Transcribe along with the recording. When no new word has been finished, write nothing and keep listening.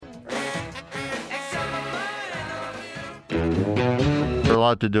We're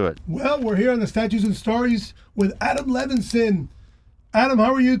allowed to do it. Well, we're here on the Statues and Stories with Adam Levinson. Adam,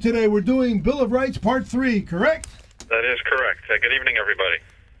 how are you today? We're doing Bill of Rights Part 3, correct? That is correct. Good evening, everybody.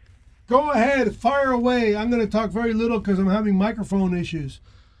 Go ahead, fire away. I'm going to talk very little because I'm having microphone issues.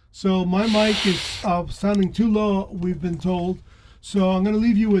 So my mic is sounding too low, we've been told. So I'm going to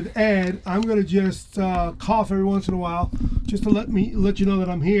leave you with Ed. I'm going to just cough every once in a while just to let you know that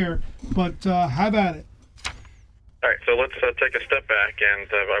I'm here. But have at it. All right, so let's take a step back, and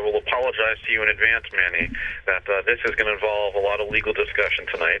I will apologize to you in advance, Manny, that this is going to involve a lot of legal discussion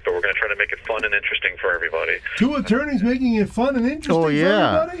tonight, but we're going to try to make it fun and interesting for everybody. Two attorneys making it fun and interesting for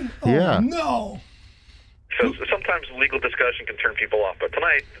everybody? Yeah. No. So sometimes legal discussion can turn people off, but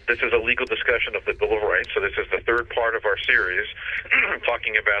tonight this is a legal discussion of the Bill of Rights. So this is the third part of our series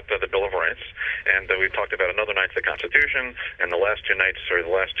talking about the Bill of Rights. And we've talked about another night's the Constitution, and the last two nights, or the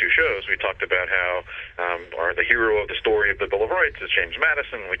last two shows, we talked about how the hero of the story of the Bill of Rights is James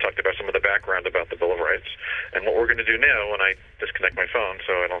Madison. We talked about some of the background about the Bill of Rights. And what we're going to do now, when I disconnect my phone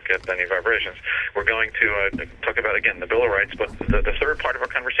so I don't get any vibrations, we're going to talk about, again, the Bill of Rights, but the third part of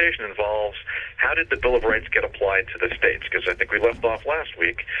our conversation involves how did the Bill of Rights get applied to the states? Because I think we left off last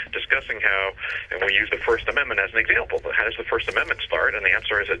week discussing how, and we used the First Amendment as an example, but how does the First Amendment start? And the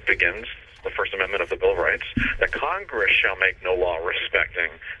answer is it begins, the First Amendment of the Bill of Rights, that Congress shall make no law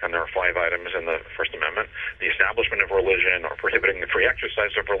respecting, and there are 5 items in the First Amendment, the establishment of religion or prohibiting the free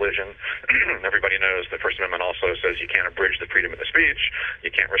exercise of religion. Everybody knows the First Amendment also says you can't abridge the freedom of the speech,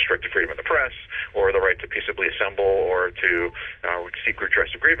 you can't restrict the freedom of the press, or the right to peaceably assemble or to seek redress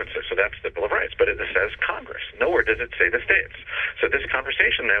of grievances. So that's the Bill of Rights, but it says Congress. Nowhere does it say the states. So this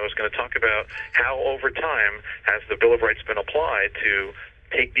conversation now is going to talk about how over time has the Bill of Rights been applied to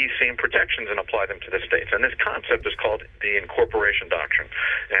take these same protections and apply them to the states. And this concept is called the incorporation doctrine.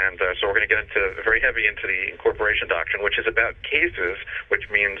 And so we're going to get very heavy into the incorporation doctrine, which is about cases,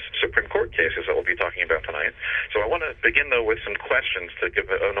 which means Supreme Court cases that we'll be talking about tonight. So I want to begin, though, with some questions to give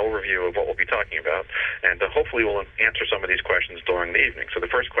an overview of what we'll be talking about. And hopefully we'll answer some of these questions during the evening. So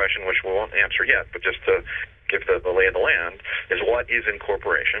the first question, which we won't answer yet, but just to give the lay of the land, is what is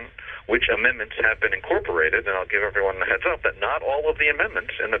incorporation? Which amendments have been incorporated? And I'll give everyone a heads up that not all of the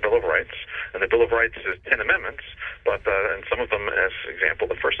amendments in the Bill of Rights, and the Bill of Rights is 10 amendments, but and some of them, as example,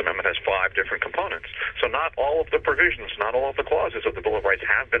 the First Amendment has 5 different components. So not all of the provisions, not all of the clauses of the Bill of Rights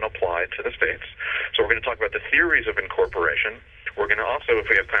have been applied to the states. So we're going to talk about the theories of incorporation. We're going to also, if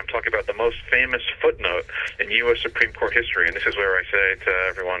we have time, talk about the most famous footnote in U.S. Supreme Court history. And this is where I say to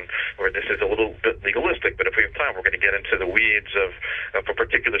everyone, where this is a little bit legalistic, but if we have time, we're going to get into the weeds of a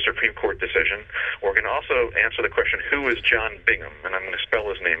particular Supreme Court decision. We're going to also answer the question, who is John Bingham? And I'm going to spell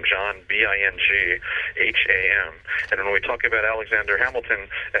his name, John, B-I-N-G-H-A-M. And when we talk about Alexander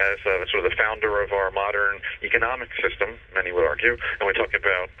Hamilton as sort of the founder of our modern economic system, many would argue, and we talk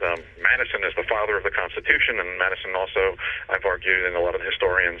about Madison as the father of the Constitution, and Madison also, I've argued, and a lot of the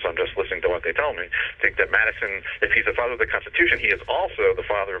historians, I'm just listening to what they tell me, think that Madison, if he's the father of the Constitution, he is also the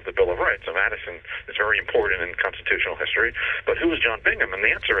father of the Bill of Rights. So Madison is very important in constitutional history. But who is John Bingham? And the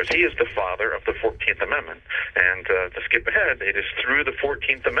answer is he is the father of the 14th Amendment. And to skip ahead, it is through the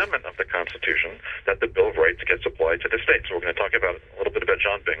 14th Amendment of the Constitution that the Bill of Rights gets applied to the states. So we're going to talk about a little bit about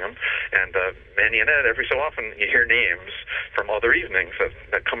John Bingham. And Manny and Ed, every so often you hear names from other evenings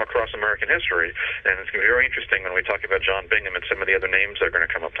that come across American history. And it's going to be very interesting when we talk about John Bingham and some of the other names that are going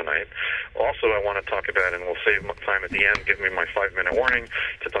to come up tonight. Also, I want to talk about, and we'll save time at the end, give me my 5-minute warning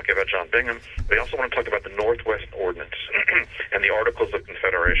to talk about John Bingham. We also want to talk about the Northwest Ordinance and the Articles of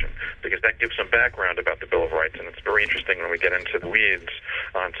Confederation, because that gives some background about the Bill of Rights, and it's very interesting when we get into the weeds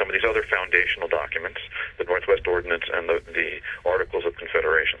on some of these other foundational documents, the Northwest Ordinance and the Articles of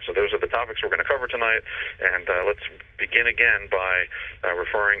Confederation. So those are the topics we're going to cover tonight, and let's begin again by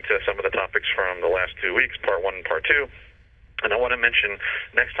referring to some of the topics from the last 2 weeks, Part 1 and Part 2. And I want to mention,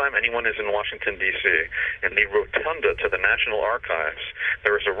 next time anyone is in Washington, D.C., in the rotunda to the National Archives,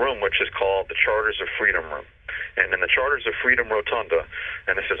 there is a room which is called the Charters of Freedom Room. And in the Charters of Freedom Rotunda,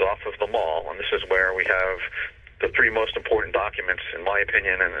 and this is off of the mall, and this is where we have the 3 most important documents, in my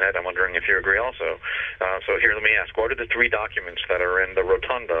opinion, and Ed, I'm wondering if you agree also. So here, let me ask, what are the 3 documents that are in the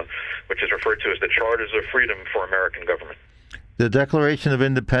rotunda, which is referred to as the Charters of Freedom for American Government? The Declaration of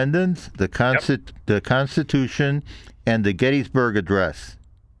Independence, the Constitution, and the Gettysburg Address.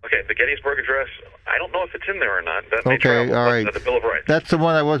 Okay, the Gettysburg Address, I don't know if it's in there or not. That may okay, travel, all right. The Bill of Rights. That's the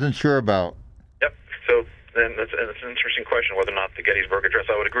one I wasn't sure about. Yep. So and it's an interesting question whether or not the Gettysburg Address,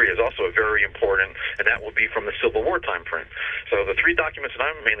 I would agree, is also a very important, and that will be from the Civil War time frame. So the three documents that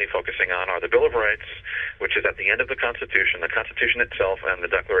I'm mainly focusing on are the Bill of Rights, which is at the end of the Constitution itself, and the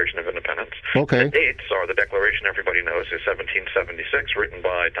Declaration of Independence. Okay. The dates are the Declaration, everybody knows, is 1776, written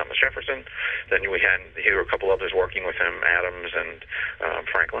by Thomas Jefferson. Then we had here a couple others working with him, Adams and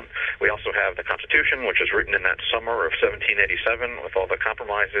Franklin. We also have the Constitution, which was written in that summer of 1787 with all the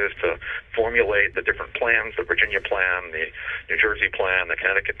compromises to formulate the different plans, the Virginia plan, the New Jersey plan, the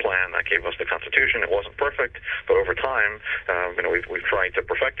Connecticut plan. That gave us the Constitution. It wasn't perfect, but over time, we've tried to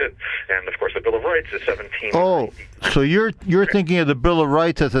perfect it. And of course, the Bill of Rights is 17. Oh, so you're thinking of the Bill of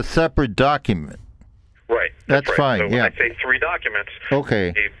Rights as a separate document. Right. That's right. fine, So yeah. when I say three documents,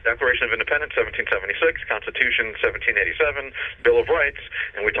 Okay. the Declaration of Independence, 1776, Constitution, 1787, Bill of Rights,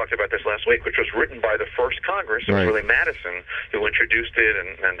 and we talked about this last week, which was written by the first Congress. It was Right. really Madison who introduced it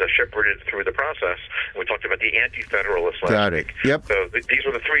and shepherded it through the process. And we talked about the Anti-Federalists last Got it. week. Yep. So these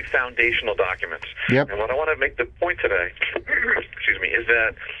are the three foundational documents. Yep. And what I want to make the point today, excuse me, is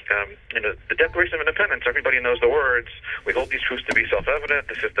that the Declaration of Independence, everybody knows the words. We hold these truths to be self-evident.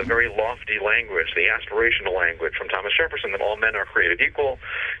 This is the very lofty language, the aspirational language from Thomas Jefferson, that all men are created equal.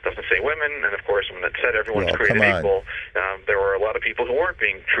 It doesn't say women. And of course, when it said everyone's Well, created come on. equal, there were a lot of people who weren't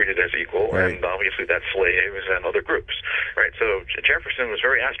being treated as equal, Right. and obviously that's slaves and other groups, right? So Jefferson was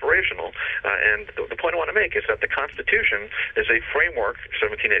very aspirational, and the point I want to make is that the Constitution is a framework,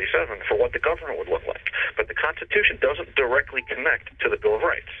 1787, for what the government would look like. But the Constitution doesn't directly connect to the Bill of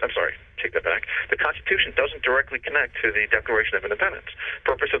Rights. I'm sorry, take that back. The Constitution doesn't directly connect to the Declaration of Independence.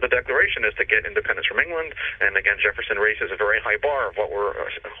 The purpose of the Declaration is to get independence from England, and again, Jefferson raises a very high bar of what we're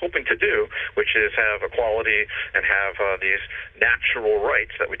hoping to do, which is have equality and have these natural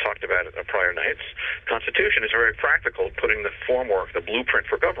rights that we talked about at prior nights. Constitution is very practical, putting the formwork, the blueprint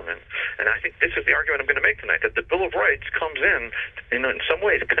for government. And I think this is the argument I'm going to make tonight, that the Bill of Rights comes in some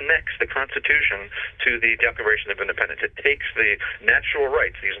ways, connects the Constitution to the Declaration of Independence. It takes the natural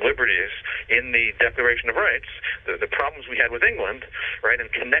rights, these liberties in the Declaration of Rights, the problems we had with England, right,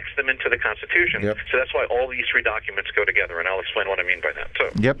 and connects them into the Constitution. Yep. So that's why all these three documents go together, and I'll explain what I mean by that. So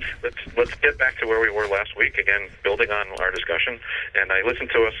Yep. let's get back to where we were last week, again, building on our discussion. And I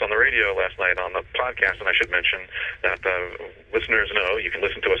listened to us on the radio last night on the podcast, and I should mention that listeners know you can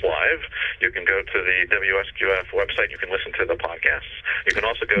listen to us live. You can go to the WSQF website. You can listen to the podcasts. You can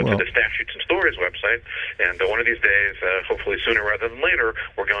also go to the Statutes and Stories website. And one of these days, hopefully sooner rather than later,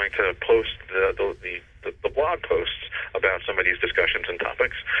 we're going to post the blog posts about some of these discussions and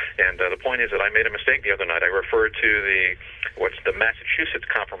topics. And the point is that I made a mistake the other night. I referred to what's the Massachusetts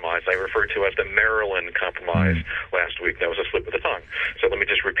Compromise. I referred to as the Maryland Compromise last week. That was a slip of the tongue. So let me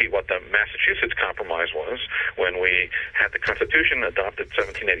just repeat what the Massachusetts Compromise was. When we had the Constitution adopted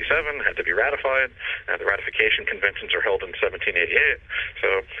 1787, had to be ratified. The ratification conventions are held in 1788.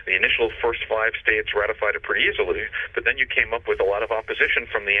 So the initial first 5 states ratified it pretty easily, but then you came up with a lot of opposition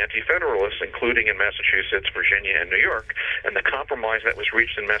from the Anti-Federalists, including in Massachusetts, Virginia, and New York. And the compromise that was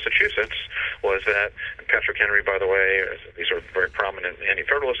reached in Massachusetts was that, and Patrick Henry, by the way, these are very prominent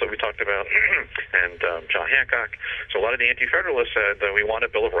Anti-Federalists that we talked about, and John Hancock. So a lot of the Anti-Federalists said that we want a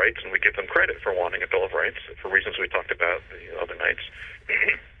Bill of Rights, and we give them credit for wanting a Bill of Rights for reasons we talked about the other nights.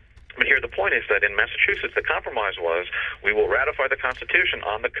 But here the point is that in Massachusetts, the compromise was we will ratify the Constitution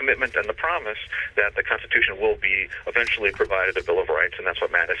on the commitment and the promise that the Constitution will be eventually provided a Bill of Rights, and that's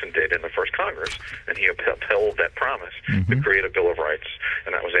what Madison did in the first Congress, and he upheld that promise to create a Bill of Rights,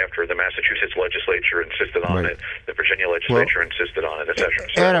 and that was after the Massachusetts legislature insisted on it, the Virginia legislature insisted on it, etc.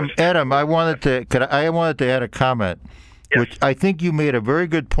 So Adam, I wanted to add a comment, which I think you made a very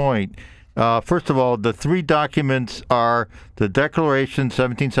good point. First of all, the three documents are the Declaration,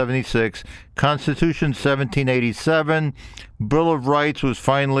 1776, Constitution, 1787, Bill of Rights was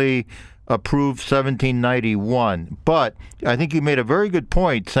finally approved, 1791. But I think you made a very good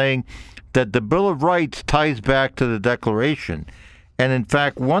point saying that the Bill of Rights ties back to the Declaration. And in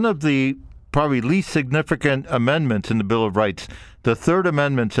fact, one of the probably least significant amendments in the Bill of Rights, the Third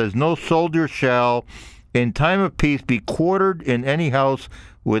Amendment says, no soldier shall, in time of peace, be quartered in any house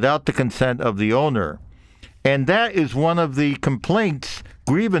without the consent of the owner. And that is one of the complaints,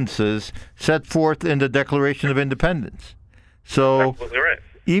 grievances, set forth in the Declaration of Independence. So absolutely right.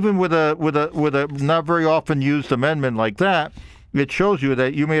 Even with a not very often used amendment like that, it shows you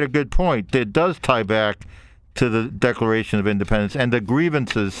that you made a good point. It does tie back to the Declaration of Independence and the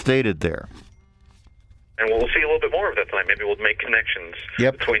grievances stated there. And we'll see a little bit more of that tonight. Maybe we'll make connections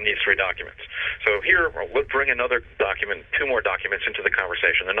between these three documents. So here, we'll bring another document, two more documents into the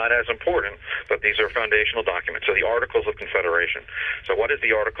conversation. They're not as important, but these are foundational documents. So the Articles of Confederation. So what is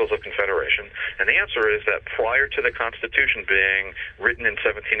the Articles of Confederation? And the answer is that prior to the Constitution being written in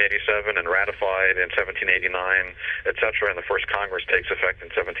 1787 and ratified in 1789, etc., and the first Congress takes effect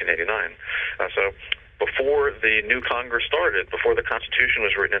in 1789. So before the new Congress started, before the Constitution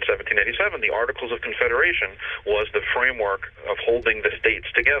was written in 1787, the Articles of Confederation was the framework of holding the states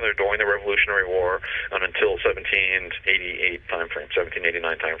together during the Revolutionary War until 1788 timeframe, 1789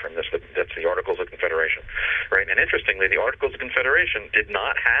 timeframe. That's the Articles of Confederation, right? And interestingly, the Articles of Confederation did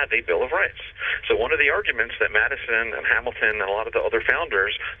not have a Bill of Rights. So one of the arguments that Madison and Hamilton and a lot of the other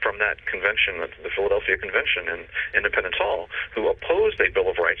founders from that convention, the Philadelphia Convention in Independence Hall, who opposed a Bill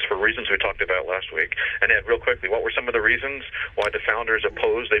of Rights for reasons we talked about last week. And Ed, real quickly, what were some of the reasons why the founders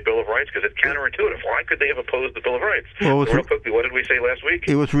opposed a Bill of Rights? Because it's counterintuitive. Why could they have opposed the Bill of Rights? Well, real quickly, what did we say last week?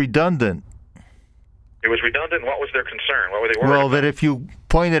 It was redundant. It was redundant. What was their concern? What were they worried about? That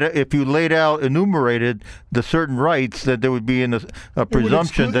if you laid out, enumerated the certain rights, that there would be a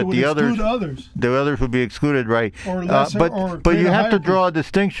presumption that the others would be excluded, right? Or lesser, but you have to draw a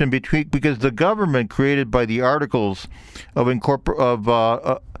distinction because the government created by the Articles of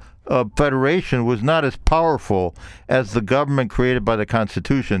Federation was not as powerful as the government created by the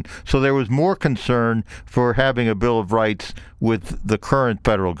Constitution. So there was more concern for having a Bill of Rights with the current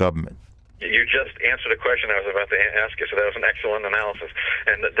federal government. You just answered a question I was about to ask you, so that was an excellent analysis.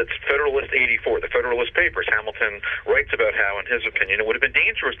 And that's Federalist 84, the Federalist Papers. Hamilton writes about how, in his opinion, it would have been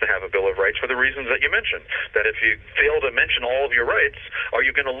dangerous to have a Bill of Rights for the reasons that you mentioned. That if you fail to mention all of your rights, are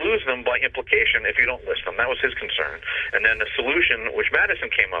you going to lose them by implication if you don't list them? That was his concern. And then the solution, which Madison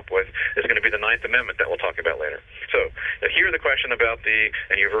came up with, is going to be the Ninth Amendment that we'll talk about later. So here the question about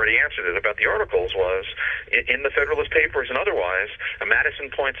and you've already answered it, about the Articles was, in the Federalist Papers and otherwise, Madison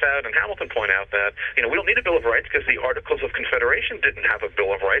points out and Hamilton point out that, we don't need a Bill of Rights because the Articles of Confederation didn't have a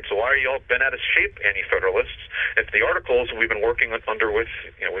Bill of Rights, so why are you all bent out of shape, anti-Federalists? If the Articles we've been working under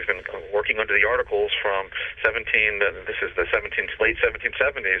we've been working under the Articles from late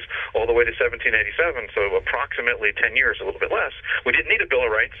 1770s all the way to 1787, so approximately 10 years, a little bit less. We didn't need a Bill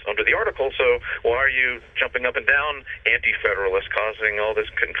of Rights under the Articles, so why are you jumping up and down, anti-Federalists, causing all this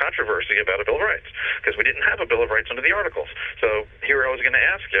controversy about a Bill of Rights? Because we didn't have a Bill of Rights under the Articles. So here I was going to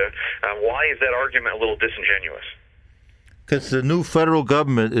ask you, why is that argument a little disingenuous? Because the new federal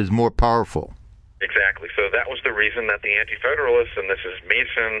government is more powerful. Exactly. So that was the reason that the anti-federalists, and this is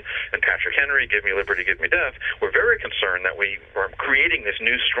Mason and Patrick Henry, give me liberty, give me death, were very concerned that we were creating this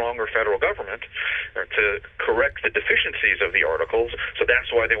new, stronger federal government to correct the deficiencies of the Articles. So that's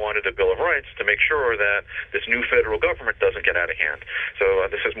why they wanted a Bill of Rights, to make sure that this new federal government doesn't get out of hand. So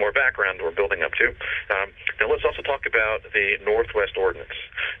this is more background we're building up to. Now let's also talk about the Northwest Ordinance.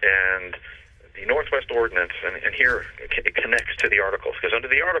 And the Northwest Ordinance, and here it connects to the Articles, because under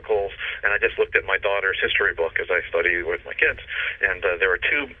the Articles, and I just looked at my daughter's history book as I study with my kids, and there are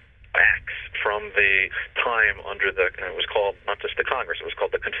two acts from the time under it was called not just the Congress, it was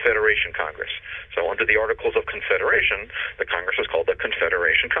called the Confederation Congress. So under the Articles of Confederation, the Congress was called the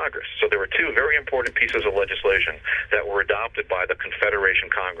Confederation Congress. So there were two very important pieces of legislation that were adopted by the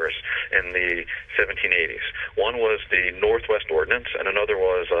Confederation Congress in the 1780s. One was the Northwest Ordinance, and another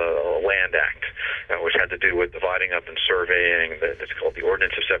was a Land Act, which had to do with dividing up and surveying. It's called the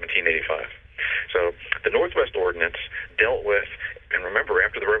Ordinance of 1785. So the Northwest Ordinance dealt with, and remember,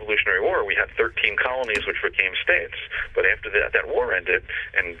 after the Revolutionary War, we had 13 colonies which became states. But after that war ended,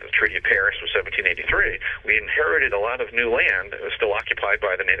 and the Treaty of Paris was 1783, we inherited a lot of new land. It was still occupied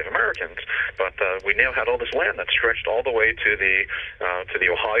by the Native Americans, but we now had all this land that stretched all the way to the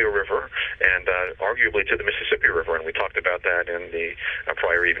Ohio River and arguably to the Mississippi River, and we talked about that in the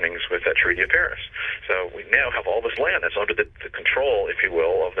prior evenings with that Treaty of Paris. So we now have all this land that's under the control, if you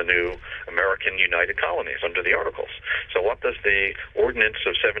will, of the new American United Colonies under the Articles. So what does the Ordinance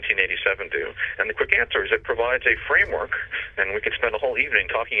of 1787 do? And the quick answer is it provides a framework, and we could spend a whole evening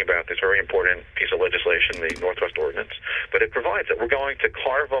talking about this very important piece of legislation, the Northwest Ordinance, but it provides that we're going to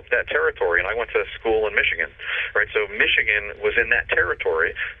carve up that territory. And I went to school in Michigan, right? So Michigan was in that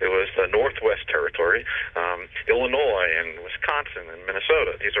territory. It was the Northwest Territory. Illinois and Wisconsin and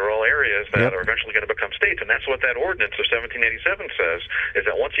Minnesota, these are all areas that are eventually going to become states, and that's what that Ordinance of 1787 says, is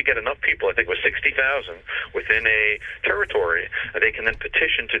that once you get enough people, I think it was 60,000 within a territory, they can then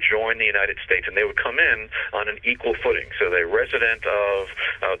petition to join the United States, and they would come in on an equal footing. So the resident of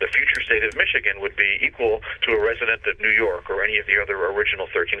the future state of Michigan would be equal to a resident of New York or any of the other original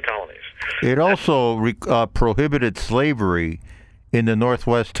 13 colonies. It also prohibited slavery in the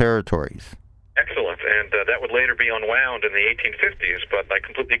Northwest Territories. Excellent. And that would later be unwound in the 1850s. But I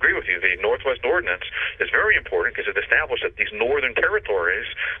completely agree with you. The Northwest Ordinance is very important because it established that these northern territories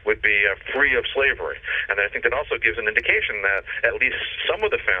would be free of slavery. And I think that also gives an indication that at least some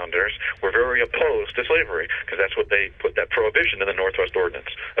of the founders were very opposed to slavery, because that's what they put that prohibition in the Northwest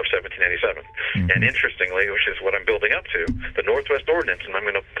Ordinance of 1787. And interestingly, which is what I'm building up to, the Northwest Ordinance, and I'm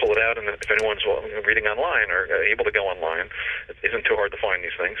going to pull it out, and if anyone's reading online or able to go online, it isn't too hard to find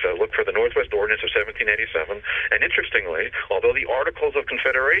these things. So look for the Northwest Ordinance of 1787. And interestingly, although the Articles of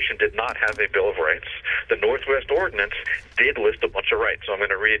Confederation did not have a Bill of Rights, the Northwest Ordinance did list a bunch of rights. So I'm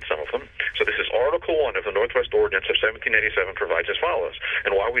going to read some of them. So this is Article 1 of the Northwest Ordinance of 1787 provides as follows.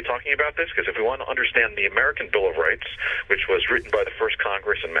 And why are we talking about this? Because if we want to understand the American Bill of Rights, which was written by the first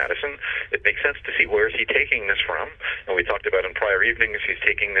Congress in Madison, it makes sense to see where is he taking this from. And we talked about in prior evenings, he's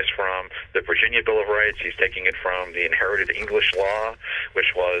taking this from the Virginia Bill of Rights. He's taking it from the inherited English law,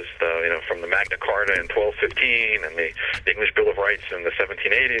 which was from the Magna Carta in 1215 and the English Bill of Rights in the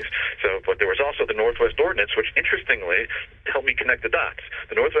 1780s. So, but there was also the Northwest Ordinance, which interestingly helped me connect the dots.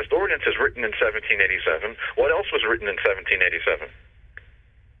 The Northwest Ordinance is written in 1787. What else was written in 1787?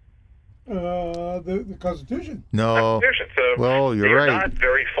 The Constitution. No. Constitution. So well, you're they're right. not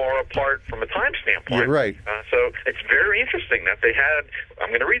very far apart from a time standpoint. You're right. So it's very interesting that they had, I'm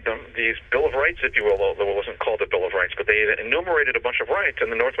going to read them, these Bill of Rights, if you will, although it wasn't called a Bill of Rights, but they enumerated a bunch of rights in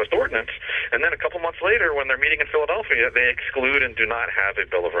the Northwest Ordinance, and then a couple months later, when they're meeting in Philadelphia, they exclude and do not have a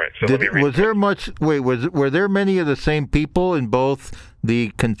Bill of Rights. So were there many of the same people in both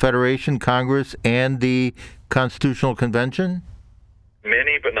the Confederation Congress and the Constitutional Convention?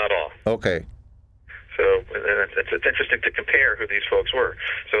 Many, but not all. Okay. So it's interesting to compare who these folks were.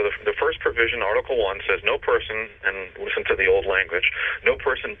 So the first provision, Article 1, says no person, and listen to the old language, no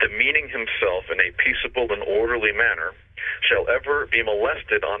person demeaning himself in a peaceable and orderly manner shall ever be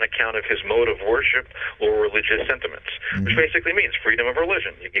molested on account of his mode of worship or religious sentiments, which basically means freedom of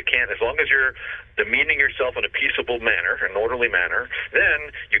religion. You can't, as long as you're demeaning yourself in a peaceable manner, an orderly manner,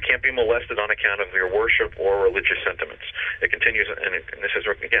 then you can't be molested on account of your worship or religious sentiments. It continues, and this is,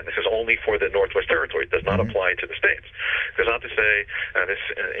 again, this is only for the Northwest Territory. It does not apply to the states. It goes on to say,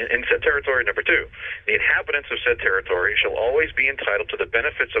 in said territory, number 2, the inhabitants of said territory shall always be entitled to the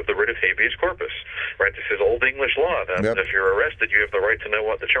benefits of the writ of habeas corpus. Right? This is Old English law. That if you're arrested, you have the right to know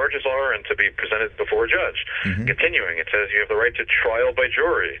what the charges are and to be presented before a judge. Continuing, it says you have the right to trial by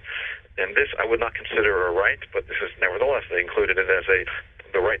jury. And this I would not consider a right, but this is nevertheless, they included it as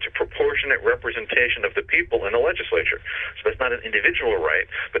the right to proportionate representation of the people in the legislature. So that's not an individual right,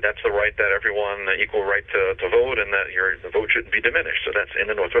 but that's the right that everyone, equal right to vote, and that the vote shouldn't be diminished. So that's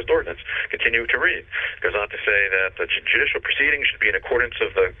in the Northwest Ordinance. Continuing to read. Goes on to say that the judicial proceedings should be in accordance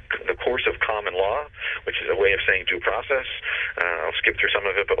of the course of common law, which is a way of saying due process. I'll skip through some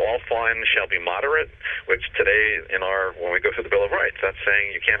of it, but all fines shall be moderate, which today when we go through the Bill of Rights, that's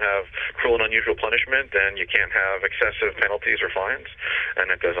saying you can't have cruel and unusual punishment, and you can't have excessive penalties or fines. And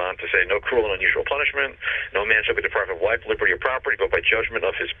it goes on to say, no cruel and unusual punishment. No man shall be deprived of life, liberty, or property, but by judgment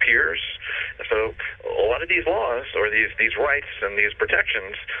of his peers. So a lot of these laws, or these rights and these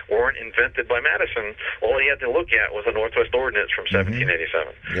protections, weren't invented by Madison. All he had to look at was the Northwest Ordinance from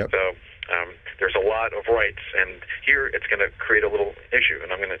 1787. Yep. So there's a lot of rights, and here it's going to create a little issue, and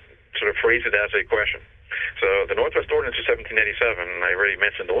I'm going to sort of phrase it as a question. So the Northwest Ordinance of 1787, I already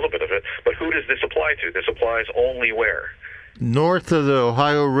mentioned a little bit of it, but who does this apply to? This applies only where? North of the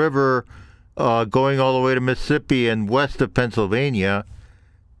Ohio River, going all the way to Mississippi and west of Pennsylvania.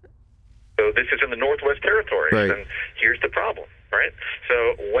 So this is in the Northwest Territories, right. And here's the problem, right?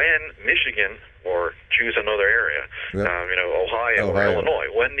 So when Michigan, or choose another area, Ohio or Illinois,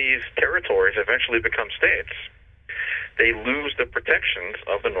 when these territories eventually become states, they lose the protections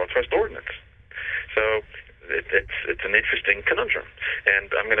of the Northwest Ordinance. So it's an interesting conundrum,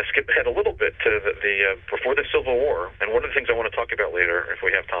 and I'm going to skip ahead a little bit to the before the Civil War. And one of the things I want to talk about later, if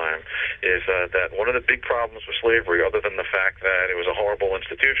we have time, is that one of the big problems with slavery, other than the fact that it was a horrible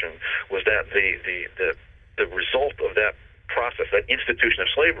institution, was that the result of that process, that institution of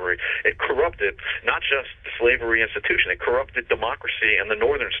slavery, it corrupted not just the slavery institution, it corrupted democracy in the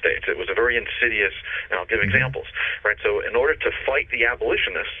northern states. It was a very insidious, and I'll give examples, right? So in order to fight the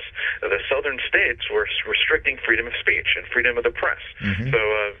abolitionists, the southern states were restricting freedom of speech and freedom of the press. So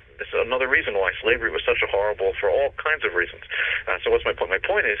it's another reason why slavery was such a horrible, for all kinds of reasons. So what's my point? My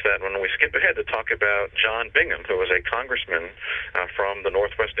point is that when we skip ahead to talk about John Bingham, who was a congressman from the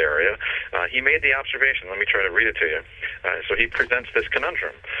Northwest area, he made the observation, let me try to read it to you. So he presents this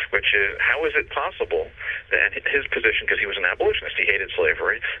conundrum, which is, how is it possible and his position, because he was an abolitionist, he hated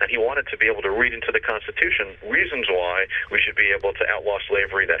slavery, and he wanted to be able to read into the Constitution reasons why we should be able to outlaw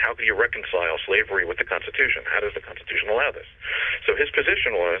slavery. That how can you reconcile slavery with the Constitution? How does the Constitution allow this? So his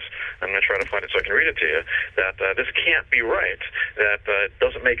position was, I'm going to try to find it so I can read it to you, that this can't be right, that it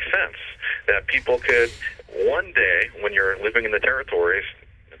doesn't make sense that people could one day, when you're living in the territories,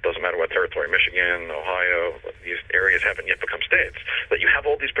 doesn't matter what territory, Michigan, Ohio, these areas haven't yet become states, that you have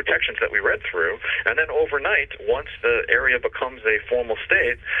all these protections that we read through, and then overnight, once the area becomes a formal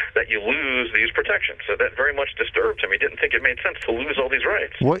state, that you lose these protections. So that very much disturbed him. He didn't think it made sense to lose all these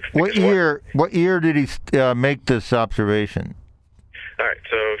rights. What year did he make this observation? All right,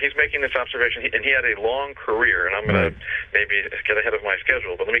 so he's making this observation, and he had a long career, and I'm going to maybe get ahead of my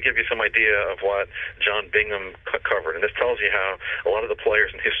schedule, but let me give you some idea of what John Bingham covered, and this tells you how a lot of the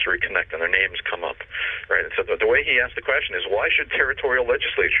players in history connect and their names come up, right? And so the way he asked the question is, why should territorial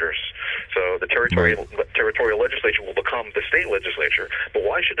legislatures, so the territorial legislature will become the state legislature, but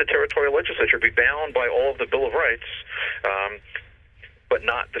why should the territorial legislature be bound by all of the Bill of Rights, but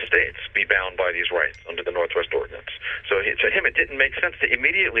not the states be bound by these rights under the Northwest Ordinance? So to him, it didn't make sense to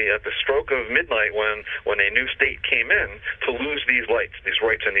immediately, at the stroke of midnight, when a new state came in, to lose these rights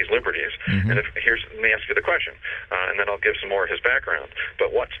and these liberties. Mm-hmm. And let me ask you the question, and then I'll give some more of his background.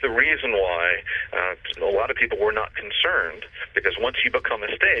 But what's the reason why a lot of people were not concerned? Because once you become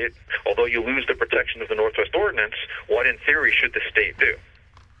a state, although you lose the protection of the Northwest Ordinance, what in theory should the state do?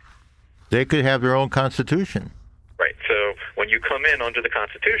 They could have their own constitution. Right. So when you come in under the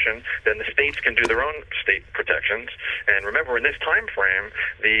Constitution, then the states can do their own state protections. And remember, in this time frame,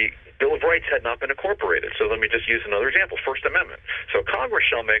 the Bill of Rights had not been incorporated. So let me just use another example, First Amendment. So Congress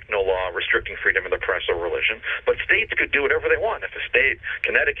shall make no law restricting freedom of the press or religion, but states could do whatever they want. If a state,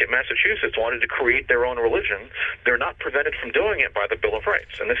 Connecticut, Massachusetts, wanted to create their own religion, they're not prevented from doing it by the Bill of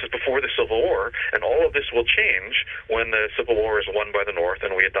Rights. And this is before the Civil War, and all of this will change when the Civil War is won by the North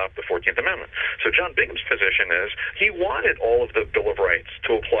and we adopt the 14th Amendment. So John Bingham's position is he wanted all of the Bill of Rights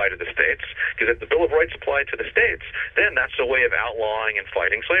to apply to the states, because if the Bill of Rights applied to the states, then that's a way of outlawing and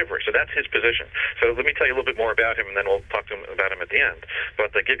fighting slavery. So that's his position. So let me tell you a little bit more about him, and then we'll talk to him about him at the end.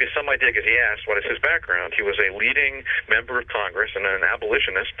 But to give you some idea, because he asked what is his background, he was a leading member of Congress and an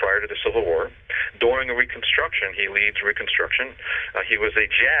abolitionist prior to the Civil War. During Reconstruction, he leads Reconstruction. He was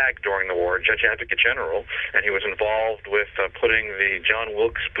a JAG during the war, Judge Advocate General, and he was involved with putting the John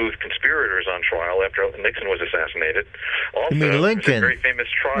Wilkes Booth conspirators on trial after Nixon was assassinated. Also, you mean Lincoln? A very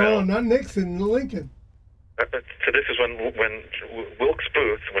famous trial. No, not Nixon, Lincoln. So this is when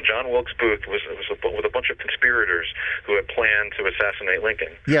John Wilkes Booth was with a bunch of conspirators who had planned to assassinate Lincoln.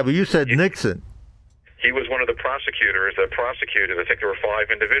 Yeah, but you said Nixon. He was one of the prosecutors that prosecuted. I think there were 5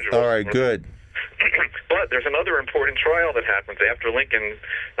 individuals. All right, good. But there's another important trial that happens after Lincoln.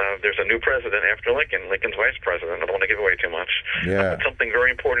 There's a new president after Lincoln, Lincoln's vice president. I don't want to give away too much. Yeah. Something very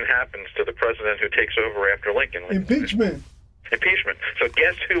important happens to the president who takes over after Lincoln. Impeachment. So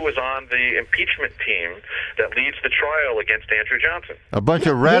guess who was on the impeachment team that leads the trial against Andrew Johnson? A bunch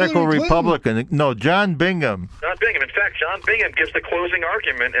of radical Republicans. No, John Bingham. John Bingham. In fact, John Bingham gives the closing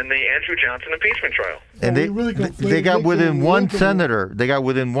argument in the Andrew Johnson impeachment trial. And they got within one senator. They got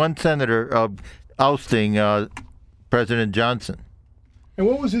within one senator of ousting President Johnson. And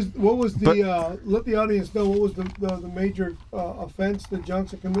what was let the audience know, what was the major offense that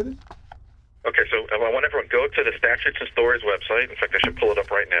Johnson committed? Okay, so I want everyone to go to the Statutes and Stories website. In fact, I should pull it up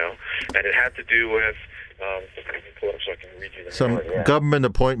right now. And it had to do with, pull it up so I can read you the some government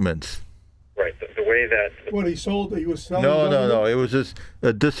appointments. Right, the way that... What, he was selling? No. It was just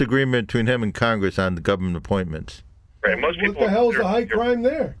a disagreement between him and Congress on the government appointments. Right, most what the hell is the high crime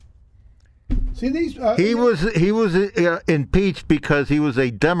there? See, these... he was impeached because he was a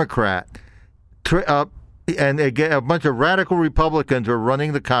Democrat. And again, a bunch of radical Republicans were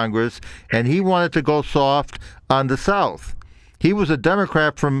running the Congress, and he wanted to go soft on the South. He was a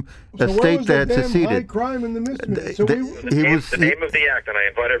Democrat from a state that had seceded. High crime in the misdemeanor? The name of the act, and I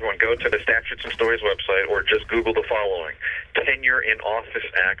invite everyone, go to the Statutes and Stories website or just Google the following: Tenure in Office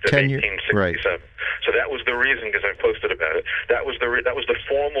Act of 1867. Right. So that was the reason, because I posted about it. That was the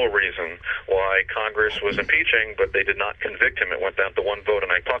formal reason why Congress was impeaching, but they did not convict him. It went down to one vote,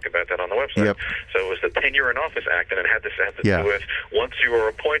 and I talk about that on the website. Yep. So it was the Tenure in Office Act, and it had to do with once you are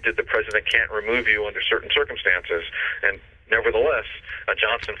appointed, the president can't remove you under certain circumstances. And nevertheless,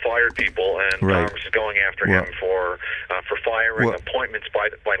 Johnson fired people, and Congress is going after him for firing appointments by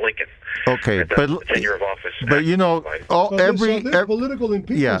Lincoln. Okay, but the tenure of office. But you know, political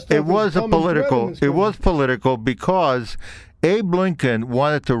impeachment. Yeah, it was political. It was political because Abe Lincoln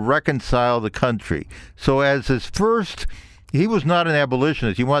wanted to reconcile the country. So as his first he was not an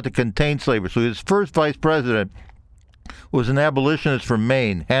abolitionist. He wanted to contain slavery. So his first vice president was an abolitionist from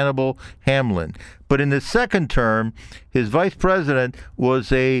Maine, Hannibal Hamlin. But in his second term, his vice president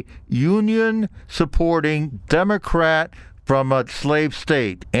was a Union-supporting Democrat from a slave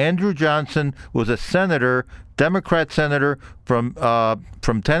state. Andrew Johnson was a senator, Democrat senator from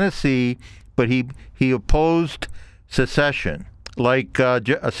Tennessee, but he opposed secession, like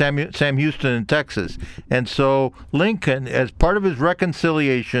Sam Houston in Texas. And so Lincoln, as part of his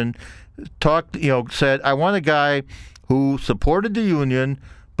reconciliation, said, I want a guy who supported the Union,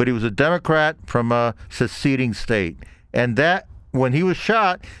 but he was a Democrat from a seceding state. And that, when he was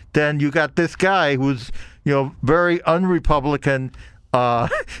shot, then you got this guy who's, very unrepublican,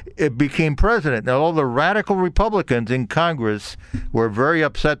 it became president. Now, all the radical Republicans in Congress were very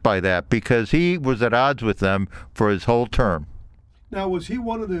upset by that because he was at odds with them for his whole term. Now, was he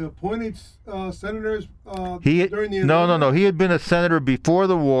one of the appointed senators during the No. He had been a senator before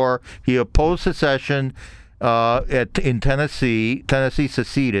the war. He opposed secession in Tennessee. Tennessee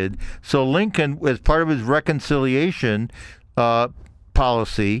seceded. So Lincoln, as part of his reconciliation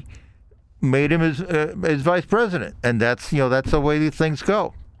policy, made him his vice president, and that's the way these things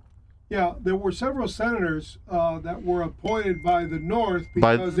go. Yeah, there were several senators that were appointed by the North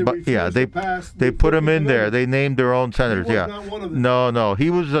because they refused to pass. They put him in there. They named their own senators. He was not one of them. No,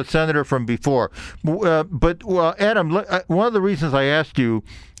 he was a senator from before. But Adam, one of the reasons I asked you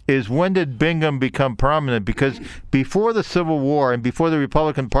is, when did Bingham become prominent? Because before the Civil War and before the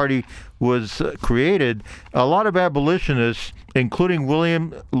Republican Party was created, a lot of abolitionists, including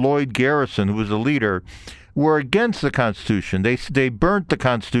William Lloyd Garrison, who was the leader, were against the Constitution. They burnt the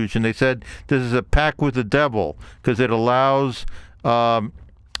Constitution. They said this is a pact with the devil because it allows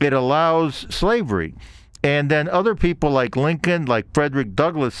slavery. And then other people like Lincoln, like Frederick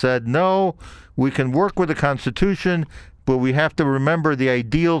Douglass, said, no, we can work with the Constitution, but we have to remember the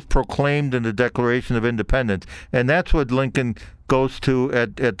ideals proclaimed in the Declaration of Independence. And that's what Lincoln goes to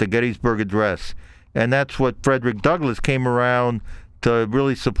at the Gettysburg Address. And that's what Frederick Douglass came around to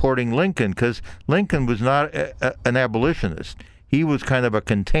really supporting Lincoln, because Lincoln was not an abolitionist. He was kind of a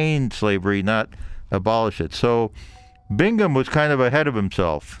contained slavery, not abolish it. So Bingham was kind of ahead of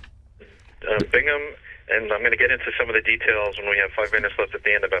himself. Bingham, and I'm going to get into some of the details when we have 5 minutes left at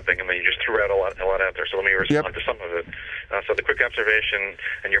the end about Bingham, and you just threw out a lot out there, so let me respond to some of it. So the quick observation,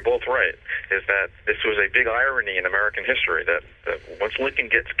 and you're both right, is that this was a big irony in American history, that once Lincoln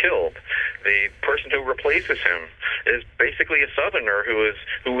gets killed, the person who replaces him is basically a Southerner who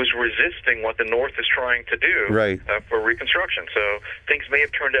was resisting what the North is trying to do for Reconstruction. So things may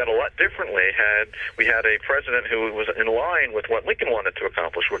have turned out a lot differently had we had a president who was in line with what Lincoln wanted to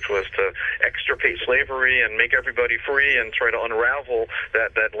accomplish, which was to extirpate slavery and make everybody free and try to unravel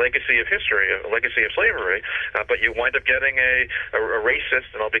that legacy of history, a legacy of slavery. But you wind up getting a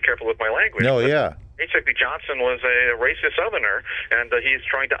racist, and I'll be careful with my language. H.I.P. Johnson was a racist Southerner, and he's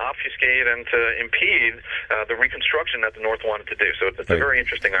trying to obfuscate and to impede the Reconstruction that the North wanted to do. So it's a very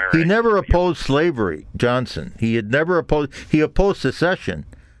interesting irony. He never opposed slavery, Johnson. He opposed secession,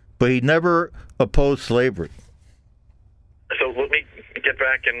 but he never opposed slavery. So let me get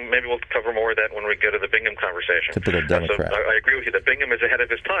back, and maybe we'll cover more of that when we go to the Bingham conversation. Typical Democrat. So I agree with you that Bingham is ahead of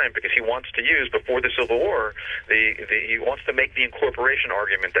his time because he wants to use, before the Civil War, he wants to make the incorporation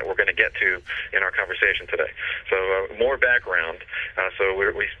argument that we're going to get to in our conversation today. So more background. So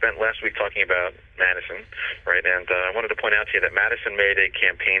we spent last week talking about Madison, right? And I wanted to point out to you that Madison made a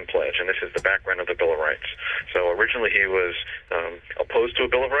campaign pledge, and this is the background of the Bill of Rights. So originally he was opposed to a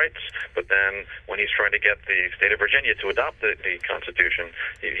Bill of Rights, but then when he's trying to get the state of Virginia to adopt the Constitution,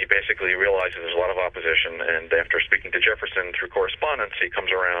 he basically realizes there's a lot of opposition, and after speaking to Jefferson through correspondence, he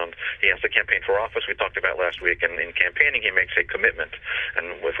comes around. He has to campaign for office, we talked about last week, and in campaigning he makes a commitment.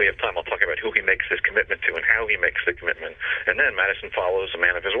 And if we have time, I'll talk about who he makes this commitment to and how he makes the commitment. And then Madison follows, a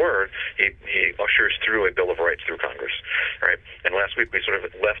man of his word. He ushers through a Bill of Rights through Congress, right? And last week we sort of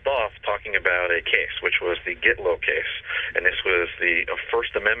left off talking about a case, which was the Gitlow case, and this was the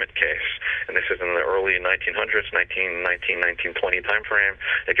First Amendment case, and this is in the early 1900s, 1920 time frame.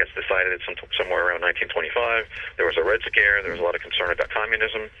 It gets decided somewhere around 1925. There was a Red Scare. There was a lot of concern about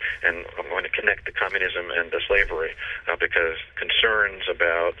communism, and I'm going to connect the communism and the slavery because concerns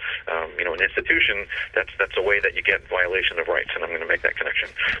about an institution, that's a way that you get violation of rights, and I'm going to make that connection.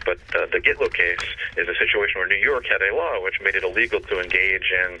 But the Gitlow case is a situation where New York had a law which made it illegal to engage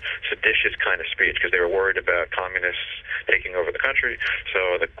in seditious kind of speech because they were worried about communists taking over the country.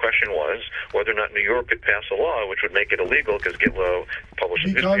 So the question was whether or not New York could pass a law which would make it illegal, because Gitlow published a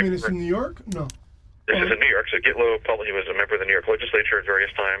newspaper. Communists in New York? No. This is in New York. So Gitlow, he was a member of the New York legislature at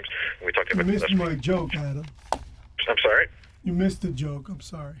various times. We talked about you missed my joke, Adam. I'm sorry? You missed the joke. I'm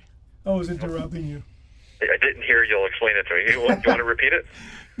sorry. I was interrupting you. I didn't hear. You'll explain it to me. You want to repeat it?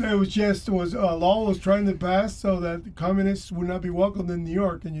 It was just a law was trying to pass so that the communists would not be welcomed in New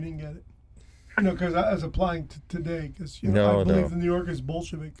York, and you didn't get it. Because I was applying today, because I believe that New York is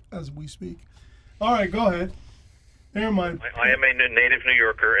Bolshevik as we speak. All right, go ahead. Never mind. I am a native New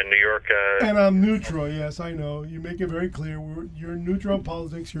Yorker in New York. And I'm neutral. Yes, I know. You make it very clear. You're neutral in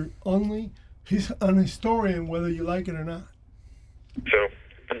politics. You're only an historian, whether you like it or not. So,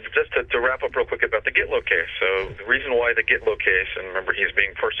 just to wrap up real quick about the Gitlow case. So the reason why the Gitlow case, and remember he's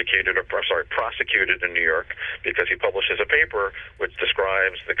being prosecuted in New York because he publishes a paper which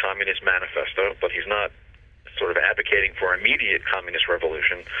describes the Communist Manifesto, but he's not sort of advocating for immediate communist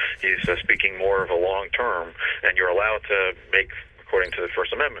revolution. He's speaking more of a long term, and you're allowed to make, according to the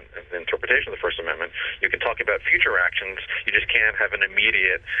First Amendment, the interpretation of the First Amendment, you can talk about future actions. You just can't have an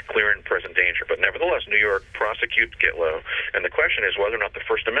immediate, clear and present danger. But nevertheless, New York prosecutes Gitlow, and the question is whether or not the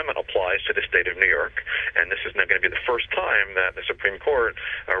First Amendment applies to the state of New York. And this is not going to be the first time that the Supreme Court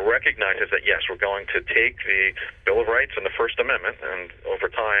recognizes that, yes, we're going to take the Bill of Rights and the First Amendment, and over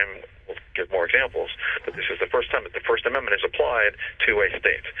time, we'll give more examples, but this is the first time that the First Amendment is applied to a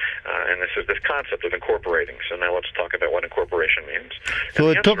state. And this is this concept of incorporating. So now let's talk about what incorporation means. So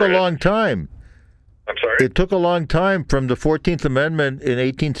it took a long time. I'm sorry? It took a long time from the 14th Amendment in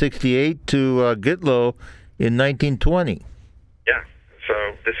 1868 to Gitlow in 1920. Yeah. So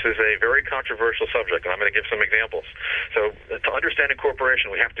this is a very controversial subject, and I'm going to give some examples. So to understand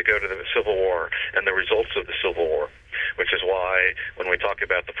incorporation, we have to go to the Civil War and the results of the Civil War, which is why when we talk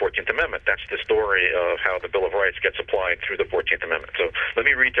about the 14th Amendment, that's the story of how the Bill of Rights gets applied through the 14th Amendment. So let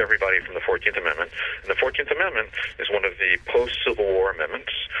me read to everybody from the 14th Amendment. And the 14th Amendment is one of the post-Civil War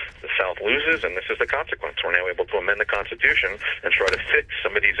amendments. The South loses, and this is the consequence. We're now able to amend the Constitution and try to fix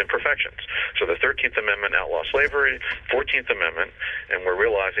some of these imperfections. So the 13th Amendment outlaws slavery, 14th Amendment, and we're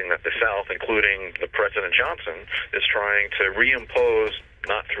realizing that the South, including the President Johnson, is trying to reimpose,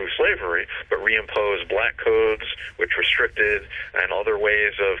 not through slavery, but reimpose black codes, which restricted, and other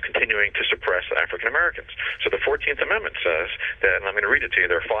ways of continuing to suppress African Americans. So the 14th Amendment says that, and I'm going to read it to you,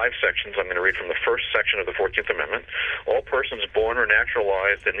 there are 5 sections. I'm going to read from the first section of the 14th Amendment. All persons born or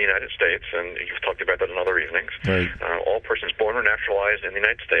naturalized in the United States, and you've talked about that in other evenings, right. All persons born or naturalized in the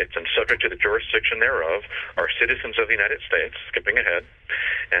United States and subject to the jurisdiction thereof are citizens of the United States, skipping ahead.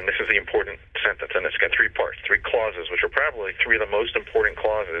 And this is the important sentence, and it's got 3 parts, 3 clauses, which are probably 3 of the most important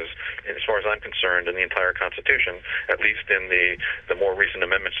clauses, as far as I'm concerned, in the entire Constitution, at least in the more recent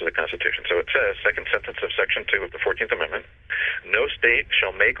amendments to the Constitution. So it says, second sentence of Section 2 of the 14th Amendment, no state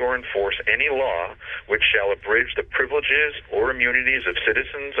shall make or enforce any law which shall abridge the privileges or immunities of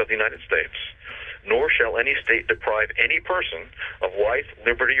citizens of the United States, nor shall any state deprive any person of life,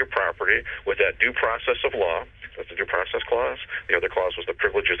 liberty, or property without due process of law. That's the due process clause. The other clause was the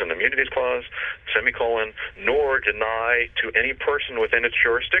privileges and immunities clause, semicolon, nor deny to any person within its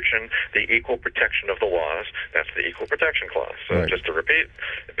jurisdiction the equal protection of the laws. That's the equal protection clause. So right. Just to repeat,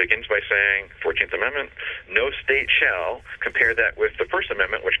 it begins by saying, 14th Amendment, no state shall, compare that with the First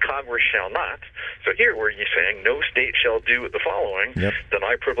Amendment, which Congress shall not. So here where you're saying no state shall do the following, yep.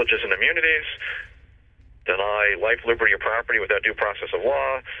 Deny privileges and immunities, deny life, liberty, or property without due process of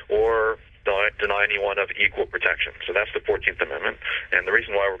law, or deny anyone of equal protection. So that's the 14th Amendment. And the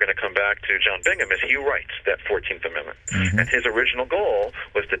reason why we're going to come back to John Bingham is he writes that 14th Amendment. Mm-hmm. And his original goal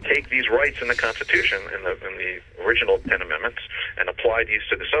was to take these rights in the Constitution, in the original 10 amendments, and apply these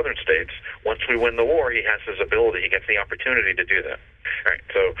to the southern states. Once we win the war, he has his ability, he gets the opportunity to do that. All right,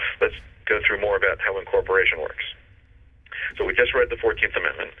 so let's go through more about how incorporation works. So we just read the 14th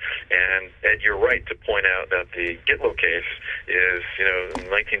Amendment, and Ed, you're right to point out that the Gitlow case is,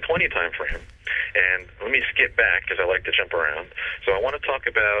 1920 time frame. And let me skip back because I like to jump around. So I want to talk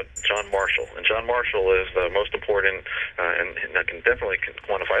about John Marshall. And John Marshall is the most important, and I can definitely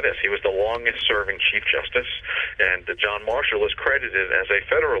quantify this. He was the longest serving Chief Justice, and John Marshall is credited as a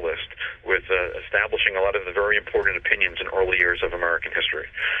Federalist with establishing a lot of the very important opinions in early years of American history.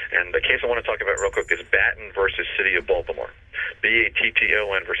 And the case I want to talk about real quick is Batten versus City of Baltimore.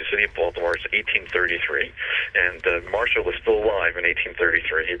 Batton versus City of Baltimore. It's 1833. And Marshall is still alive in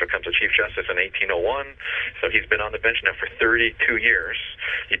 1833. He becomes a Chief Justice in 1801. So he's been on the bench now for 32 years.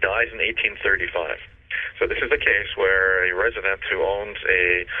 He dies in 1835. So this is a case where a resident who owns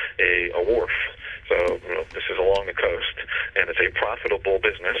a wharf, so this is along the coast, and it's a profitable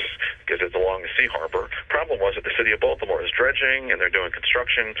business because it's along the sea harbor. Problem was that the City of Baltimore is dredging, and they're doing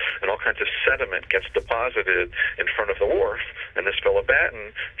construction, and all kinds of sediment gets deposited in front of the wharf, and this fellow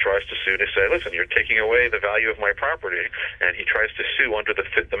Batten tries to sue to say, listen, you're taking away the value of my property, and he tries to sue under the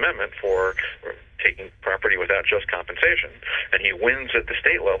Fifth Amendment for taking property without just compensation. And he wins at the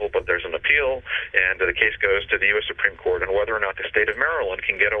state level, but there's an appeal, and the case goes to the U.S. Supreme Court on whether or not the state of Maryland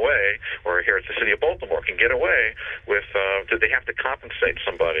can get away, or here it's the city of Baltimore, can get away with, do they have to compensate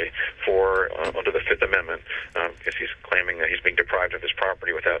somebody for, under the Fifth Amendment, because he's claiming that he's being deprived of his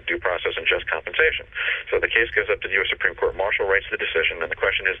property without due process and just compensation. So the case goes up to the U.S. Supreme Court. Marshall writes the decision, and the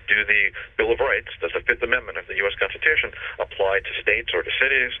question is, do the Bill of Rights, does the Fifth Amendment of the U.S. Constitution apply to states or to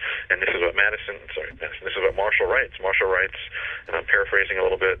cities? And this is what this is what Marshall writes. Marshall writes, and I'm paraphrasing a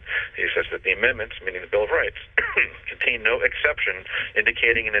little bit, he says that the amendments, meaning the Bill of Rights, contain no exception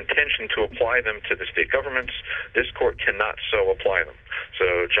indicating an intention to apply them to the state governments. This court cannot so apply them.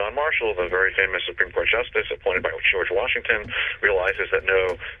 So John Marshall, the very famous Supreme Court justice appointed by George Washington, realizes that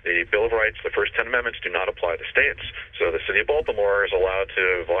no, the Bill of Rights, the first 10 amendments, do not apply to states. So the city of Baltimore is allowed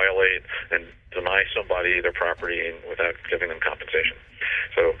to violate and deny somebody their property without giving them compensation.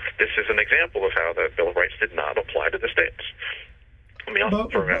 So this is an example of how the Bill of Rights did not apply to the states.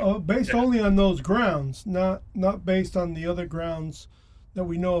 But based only on those grounds, not based on the other grounds that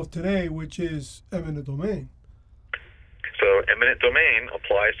we know of today, which is eminent domain. So eminent domain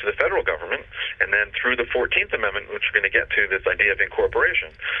applies to the federal government, and then through the 14th Amendment, which we're going to get to, this idea of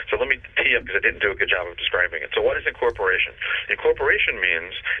incorporation. So let me tee up, because I didn't do a good job of describing it. So what is incorporation? Incorporation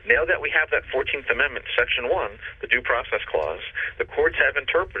means, now that we have that 14th Amendment, Section 1, the Due Process Clause, the courts have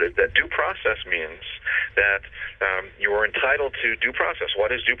interpreted that due process means that you are entitled to due process. What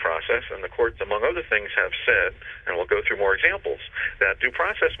is due process? And the courts, among other things, have said, and we'll go through more examples, that due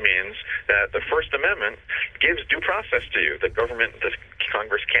process means that the First Amendment gives due process to you. The government, the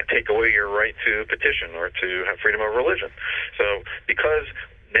Congress can't take away your right to petition or to have freedom of religion. So because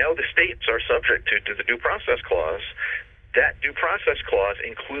now the states are subject to the Due Process Clause, that Due Process Clause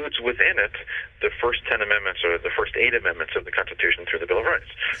includes within it the first 10 amendments or the first 8 amendments of the Constitution through the Bill of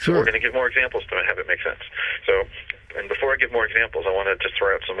Rights. Sure. So we're going to give more examples to have it make sense. So, and before I give more examples, I want to just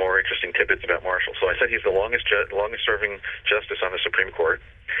throw out some more interesting tidbits about Marshall. So I said he's the longest-serving justice on the Supreme Court.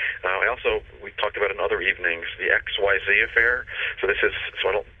 We talked about in other evenings, the XYZ affair. So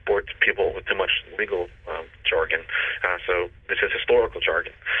I don't bore people with too much legal jargon. So this is historical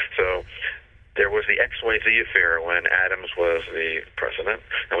jargon. So there was the XYZ affair when Adams was the president,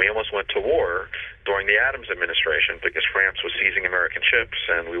 and we almost went to war during the Adams administration because France was seizing American ships,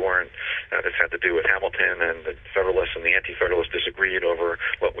 and we weren't. This had to do with Hamilton, and the Federalists and the Anti-Federalists disagreed over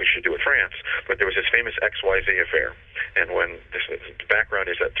what we should do with France. But there was this famous XYZ affair, and when the background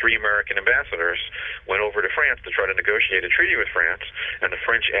is that 3 American ambassadors went over to France to try to negotiate a treaty with France, and the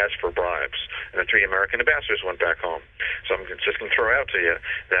French asked for bribes, and the 3 American ambassadors went back home. So I'm just going to throw out to you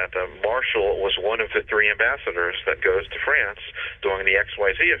that Marshall was one of the 3 ambassadors that goes to France during the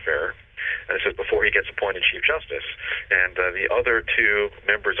XYZ affair. And this is before he gets appointed Chief Justice. And the other 2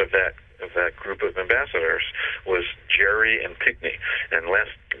 members of that group of ambassadors was Gerry and Pinckney. And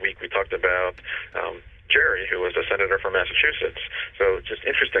last week we talked about Gerry, who was a senator from Massachusetts. So just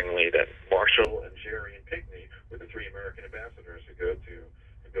interestingly, that Marshall and Gerry and Pinckney were the 3 American ambassadors who go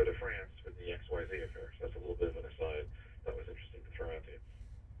to France for the XYZ affair. So that's a little bit of an aside that was interesting to throw out to you.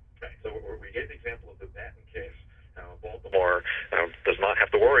 Right. So we gave the example of the Batten case. Baltimore does not have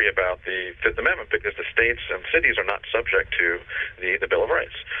to worry about the Fifth Amendment because the states and cities are not subject to the Bill of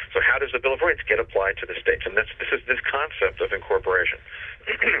Rights. So how does the Bill of Rights get applied to the states? And this is this concept of incorporation.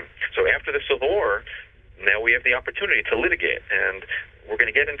 So after the Civil War, now we have the opportunity to litigate, and we're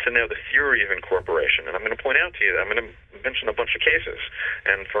going to get into now the theory of incorporation. And I'm going to point out to you, I'm going to mention a bunch of cases.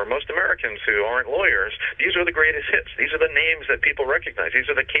 And for most Americans who aren't lawyers, these are the greatest hits. These are the names that people recognize. These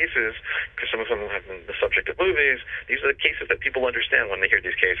are the cases, because some of them have been the subject of movies. These are the cases that people understand when they hear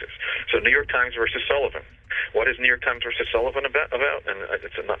these cases. So New York Times versus Sullivan. What is New York Times versus Sullivan about? And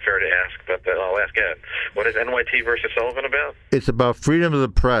it's not fair to ask, but I'll ask Ed. What is NYT versus Sullivan about? It's about freedom of the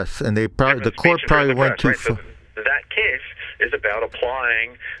press, and the court probably went too far. So that case is about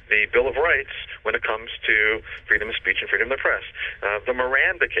applying the Bill of Rights when it comes to freedom of speech and freedom of the press. The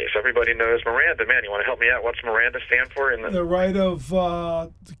Miranda case, everybody knows Miranda. Man, you want to help me out? What's Miranda stand for? The right of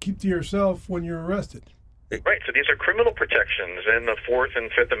to keep to yourself when you're arrested. Right, so these are criminal protections in the 4th and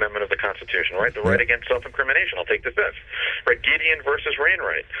 5th Amendment of the Constitution, right? The right against self-incrimination. I'll take the 5th. Right, Gideon versus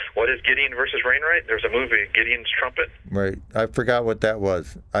Wainwright. What is Gideon versus Wainwright? There's a movie, Gideon's Trumpet. Right, I forgot what that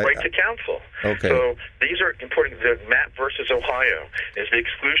was. Right to counsel. Okay. So these are important. The Matt versus Ohio is the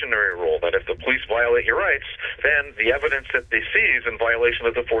exclusionary rule, that if the police violate your rights, then the evidence that they seize in violation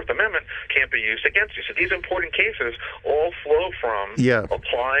of the 4th Amendment can't be used against you. So these important cases all flow from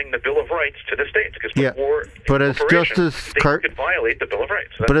applying the Bill of Rights to the states. Because before but as Justice could violate the Bill of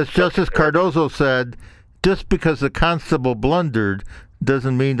Rights. But as Justice Cardozo said, just because the constable blundered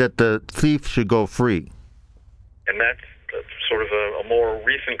doesn't mean that the thief should go free. And that's sort of a more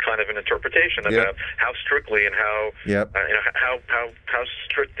recent kind of an interpretation about how strictly and how how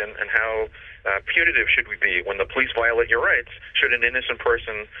strict and how punitive should we be when the police violate your rights? Should an innocent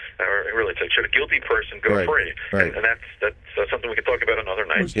person, or really should a guilty person go free? Right. And that's something we can talk about another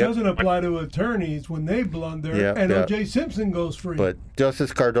night. Which doesn't apply to attorneys when they blunder, and O.J. Simpson goes free. But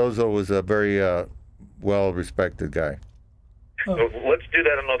Justice Cardozo was a very well-respected guy. So let's do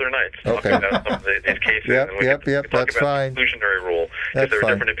that another night. Okay. Talk about some of these cases. Yep, we can talk that's about fine. The exclusionary rule, because there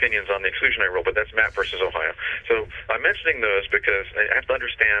are different opinions on the exclusionary rule, but that's Matt versus Ohio. So I'm mentioning those because I have to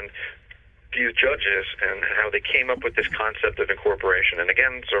understand these judges and how they came up with this concept of incorporation. And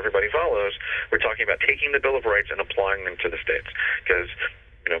again, so everybody follows, we're talking about taking the Bill of Rights and applying them to the states. Because,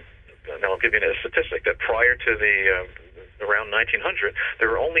 now I'll give you a statistic that prior to the around 1900, there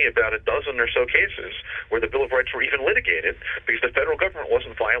were only about a dozen or so cases where the Bill of Rights were even litigated because the federal government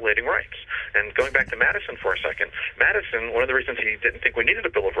wasn't violating rights. And going back to Madison for a second, Madison, one of the reasons he didn't think we needed a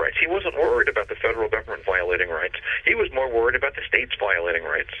Bill of Rights, he wasn't worried about the federal government violating rights. He was more worried about the states violating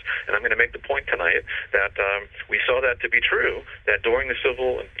rights. And I'm going to make the point tonight that we saw that to be true, that during the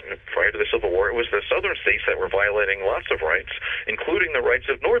prior to the Civil War, it was the southern states that were violating lots of rights, including the rights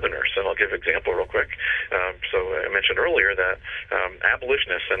of northerners. And I'll give an example real quick. So I mentioned earlier that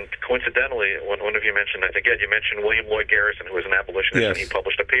abolitionists, and coincidentally, one of you mentioned, I think, Ed, you mentioned William Lloyd Garrison, who was an abolitionist, and he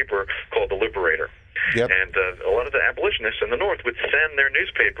published a paper called The Liberator. Yep. And a lot of the abolitionists in the North would send their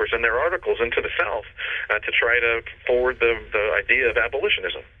newspapers and their articles into the South to try to forward the idea of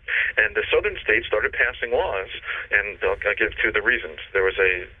abolitionism. And the southern states started passing laws, and I'll give two of the reasons. There was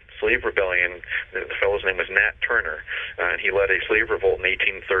a slave rebellion. The fellow's name was Nat Turner, and he led a slave revolt in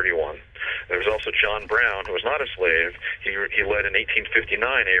 1831. There was also John Brown, who was not a slave. He led in 1859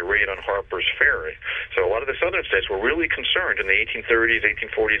 a raid on Harper's Ferry. So a lot of the southern states were really concerned in the 1830s,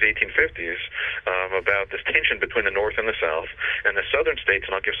 1840s, 1850s about this tension between the North and the South. And the southern states,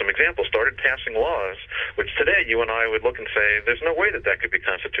 and I'll give some examples, started passing laws, which today you and I would look and say, there's no way that that could be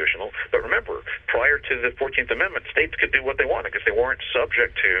constitutional. But remember, prior to the 14th Amendment, states could do what they wanted because they weren't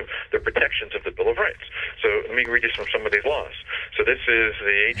subject to the protections of the Bill of Rights. So let me read you some of these laws. So this is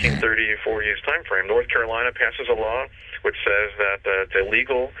the 1830-40s time frame. North Carolina passes a law which says that it's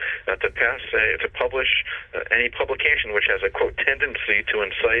illegal to publish any publication which has a, quote, tendency to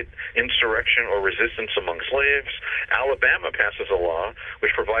incite insurrection or resistance among slaves. Alabama passes a law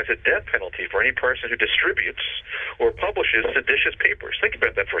which provides a death penalty for any person who distributes or publishes seditious papers. Think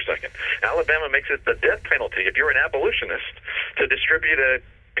about that for a second. Alabama makes it the death penalty if you're an abolitionist to distribute a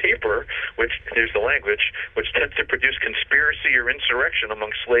paper, which, here's the language, which tends to produce conspiracy or insurrection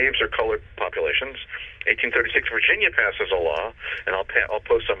among slaves or colored populations. 1836, Virginia passes a law, and I'll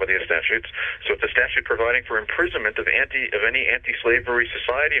post some of these statutes. So it's a statute providing for imprisonment of any anti-slavery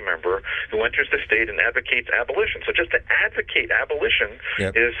society member who enters the state and advocates abolition. So just to advocate abolition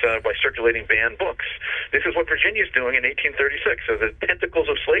is by circulating banned books. This is what Virginia's doing in 1836. So the tentacles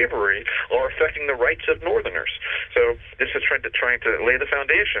of slavery are affecting the rights of Northerners. So this is trying to lay the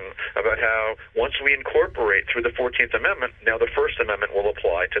foundation about how once we incorporate through the 14th Amendment, now the First Amendment will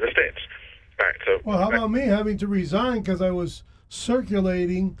apply to the states. All right, so, well, how about me having to resign because I was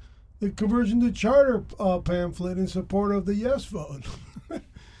circulating the conversion to charter pamphlet in support of the yes vote?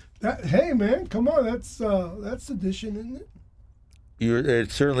 Hey, man, come on, that's sedition, isn't it?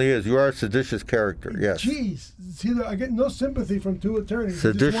 It certainly is. You are a seditious character, yes. Jeez, see, I get no sympathy from two attorneys.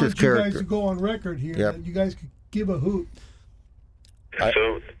 Seditious I just want character. you guys to go on record here that you guys could give a hoot.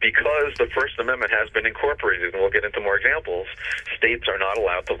 So because the First Amendment has been incorporated, and we'll get into more examples, states are not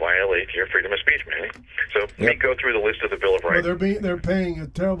allowed to violate your freedom of speech, Manny. So let me go through the list of the Bill of Rights. Well, they're paying a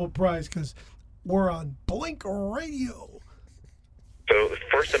terrible price because we're on Blink Radio. So the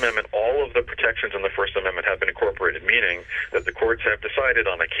First Amendment, all of the protections in the First Amendment have been incorporated, meaning that the courts have decided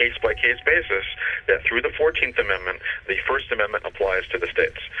on a case-by-case basis that through the 14th Amendment, the First Amendment applies to the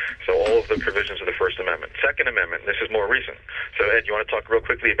states. So all of the provisions of the First Amendment. Second Amendment, this is more recent. So Ed, you want to talk real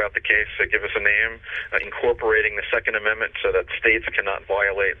quickly about the case, give us a name, incorporating the Second Amendment so that states cannot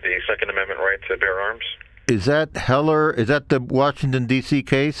violate the Second Amendment right to bear arms? Is that Heller? Is that the Washington, D.C.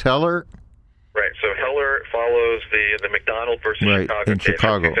 case, Heller? Right, so Heller follows the McDonald versus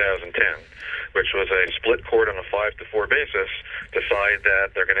Chicago case in 2010, which was a split court on a 5-4 basis, decide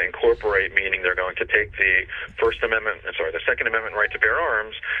that they're going to incorporate, meaning they're going to take the the Second Amendment right to bear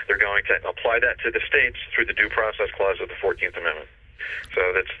arms, they're going to apply that to the states through the Due Process Clause of the 14th Amendment. So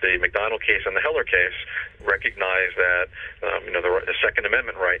that's the McDonald case and the Heller case recognize that the Second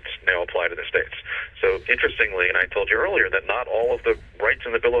Amendment rights now apply to the states. So interestingly, and I told you earlier that not all of the rights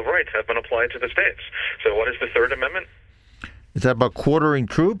in the Bill of Rights have been applied to the states. So what is the Third Amendment? Is that about quartering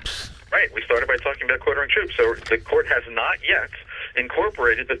troops? Right. We started by talking about quartering troops. So the court has not yet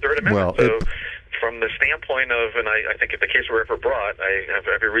incorporated the Third Amendment. Well, from the standpoint of, and I think if the case were ever brought, I have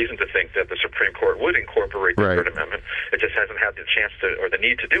every reason to think that the Supreme Court would incorporate the Third Amendment. It just hasn't had the chance to, or the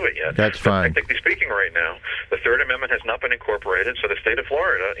need to do it yet. That's fine. Technically speaking right now, the Third Amendment has not been incorporated, so the state of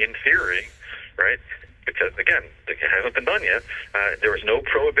Florida, in theory, right, because, again, it hasn't been done yet. There is no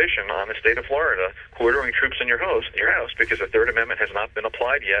prohibition on the state of Florida quartering troops in your house because the Third Amendment has not been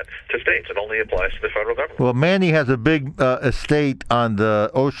applied yet to states. It only applies to the federal government. Well, Manny has a big estate on the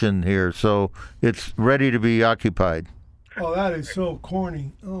ocean here, so it's ready to be occupied. Oh, that is so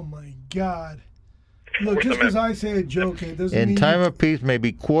corny. Oh, my God. Look, just because I say a joke, it doesn't mean... In time of peace may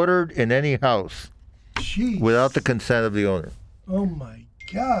be quartered in any house without the consent of the owner. Oh, my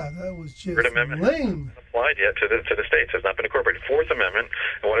God, that was just Third Amendment lame. Applied yet to the states, has not been incorporated. Fourth Amendment,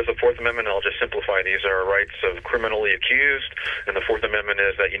 and what is the Fourth Amendment? I'll just simplify. These are rights of criminally accused, and the Fourth Amendment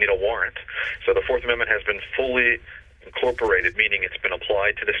is that you need a warrant. So the Fourth Amendment has been fully incorporated, meaning it's been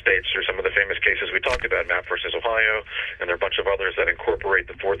applied to the states through some of the famous cases we talked about, Mapp versus Ohio, and there are a bunch of others that incorporate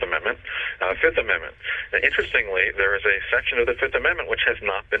the Fourth Amendment. Fifth Amendment. Now, interestingly, there is a section of the Fifth Amendment which has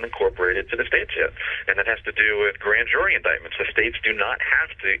not been incorporated to the states yet, and that has to do with grand jury indictments. The states do not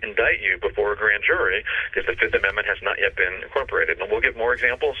have to indict you before a grand jury because the Fifth Amendment has not yet been incorporated. And we'll give more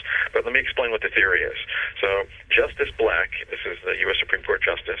examples, but let me explain what the theory is. So Justice Black, this is the U.S. Supreme Court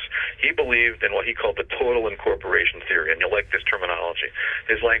Justice, he believed in what he called the total incorporation theory, and you'll like this terminology.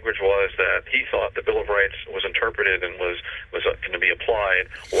 His language was that he thought the Bill of Rights was interpreted and was going to be applied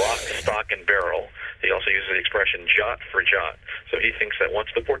lock, stock, and barrel. He also uses the expression jot for jot. So he thinks that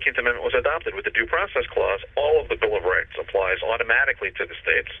once the 14th Amendment was adopted with the Due Process Clause, all of the Bill of Rights applies automatically to the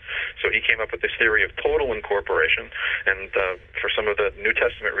states. So he came up with this theory of total incorporation. And for some of the New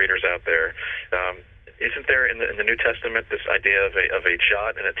Testament readers out there, isn't there in the New Testament this idea of a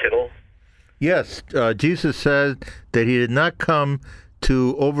jot and a tittle? Yes, Jesus said that he did not come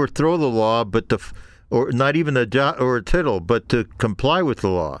to overthrow the law, but or not even a jot or a tittle, but to comply with the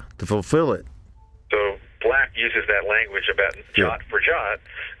law, to fulfill it. So Black uses that language about jot for jot.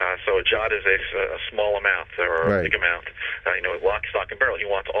 So a jot is a small amount or a big amount. Lock, stock, and barrel. He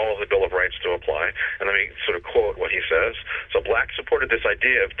wants all of the Bill of Rights to apply. And let me sort of quote what he says. So Black supported this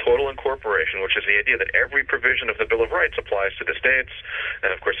idea of total incorporation, which is the idea that every provision of the Bill of Rights applies to the states. And,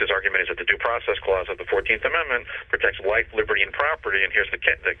 of course, his argument is that the Due Process Clause of the 14th Amendment protects life, liberty, and property. And here's the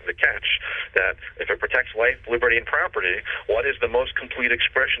catch, that if it protects life, liberty, and property, what is the most complete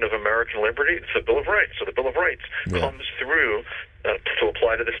expression of American liberty? It's the Bill of Rights. So the Bill of Rights comes through to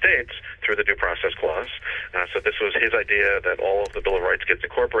apply to the states through the Due Process Clause. So this was his idea that all of the Bill of Rights gets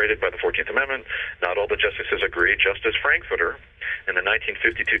incorporated by the 14th Amendment. Not all the justices agree. Justice Frankfurter, in the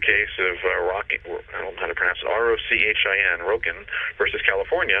 1952 case of I don't know how to pronounce it, Rochin, Rokin versus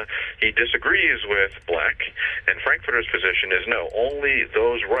California, he disagrees with Black, and Frankfurter's position is no, only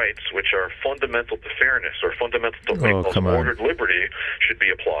those rights which are fundamental to fairness or fundamental to ordered liberty should be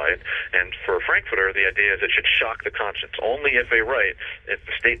applied. And for Frankfurter, the idea is it should shock the conscience. Only if if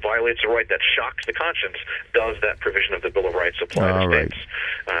the state violates a right that shocks the conscience, does that provision of the Bill of Rights apply to states?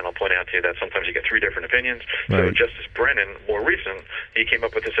 And I'll point out to you that sometimes you get three different opinions. So Justice Brennan, more recent, he came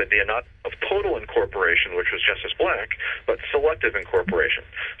up with this idea not of total incorporation, which was Justice Black, but selective incorporation.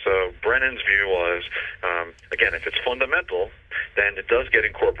 So Brennan's view was, again, if it's fundamental, then it does get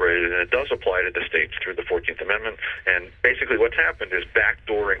incorporated and it does apply to the states through the 14th Amendment. And basically what's happened is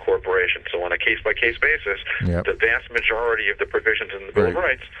backdoor incorporation. So on a case-by-case basis, the vast majority of the provisions in the Bill of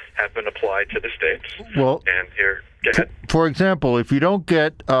Rights have been applied to the states. Well, and here, go ahead. For example, if you don't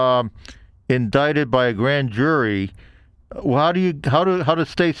get indicted by a grand jury, how do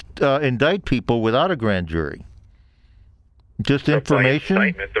states indict people without a grand jury? Just information? By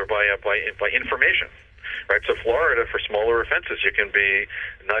indictment or by information. Right, so Florida, for smaller offenses, you can be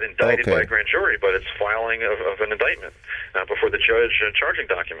not indicted by a grand jury, but it's filing of an indictment before the judge charging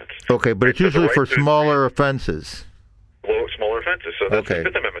documents. Okay, but it's usually for smaller offenses. Smaller offenses. So that's the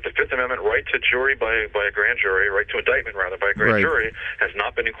Fifth Amendment. The Fifth Amendment, right to jury by a grand jury, right to indictment, rather, by a grand jury, has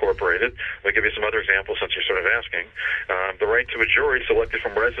not been incorporated. I'll give you some other examples since you're sort of asking. The right to a jury selected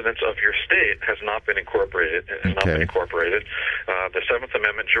from residents of your state has not been incorporated. The Seventh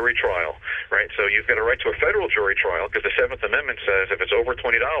Amendment jury trial, right? So you've got a right to a federal jury trial because the Seventh Amendment says if it's over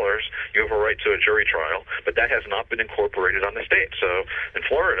 $20, you have a right to a jury trial, but that has not been incorporated on the state. So in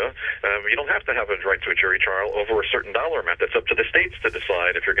Florida, you don't have to have a right to a jury trial over a certain dollar amount. That's up to the states to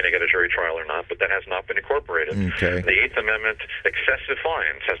decide if you're going to get a jury trial or not, but that has not been incorporated. The Eighth Amendment, excessive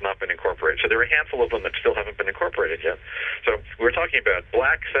fines, has not been incorporated. So there are a handful of them that still haven't been incorporated yet. So we're talking about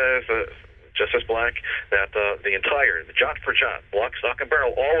Black says Justice Black, that the entire, jot for jot, lock, stock, and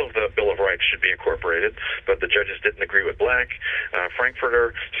barrel, all of the Bill of Rights should be incorporated, but the judges didn't agree with Black.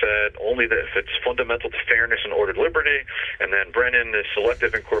 Frankfurter said only that if it's fundamental to fairness and ordered liberty, and then Brennan is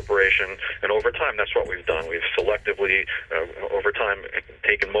selective incorporation, and over time, that's what we've done. We've selectively, over time,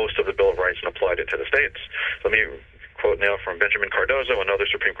 taken most of the Bill of Rights and applied it to the states. Let me quote now from Benjamin Cardozo, another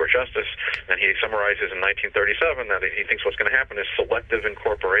Supreme Court justice, and he summarizes in 1937 that he thinks what's going to happen is selective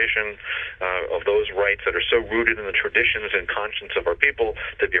incorporation of those rights that are so rooted in the traditions and conscience of our people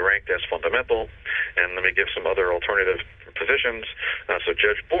to be ranked as fundamental. And let me give some other alternative positions. So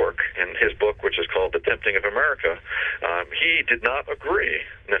Judge Bork, in his book, which is called The Tempting of America, he did not agree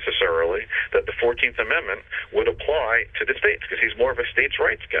necessarily that the 14th Amendment would apply to the states because he's more of a states'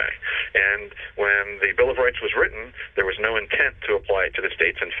 rights guy. And when the Bill of Rights was written, there was no intent to apply it to the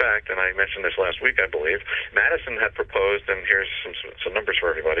states. In fact, and I mentioned this last week, I believe, Madison had proposed, and here's some numbers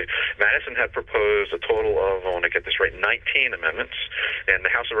for everybody, Madison had proposed a total of, I want to get this right, 19 amendments, and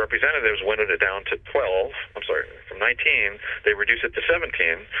the House of Representatives winnowed it down to 12. I'm sorry, from 19, they reduced it to 17,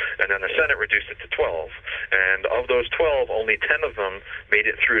 and then the Senate reduced it to 12. And of those 12, only 10 of them made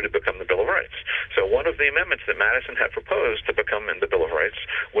it through to become the Bill of Rights. So one of the amendments that Madison had proposed to become in the Bill of Rights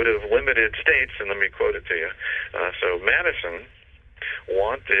would have limited states, and let me quote it to you. So Madison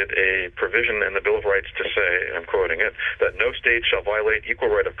wanted a provision in the Bill of Rights to say, and I'm quoting it, that no state shall violate equal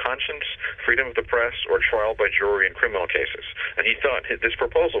right of conscience, freedom of the press, or trial by jury in criminal cases. And he thought this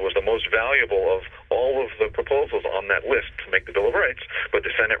proposal was the most valuable of all of the proposals on that list to make the Bill of Rights, but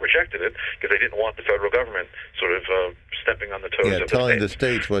the Senate rejected it because they didn't want the federal government sort of stepping on the toes of telling the the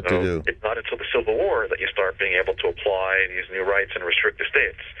states what to do. It's not until the Civil War that you start being able to apply these new rights and restrict the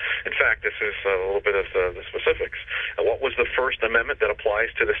states. In fact, this is a little bit of the specifics. What was the first amendment that applies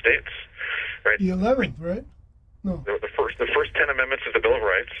to the states? Right. The 11th, right? No. The first 10 amendments of the Bill of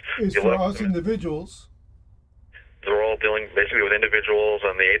Rights. It's for us individuals. They're all dealing basically with individuals.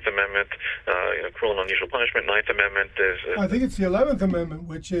 On the 8th Amendment, cruel and unusual punishment. 9th Amendment is I think it's the 11th Amendment,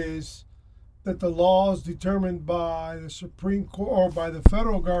 which is that the laws determined by the Supreme Court or by the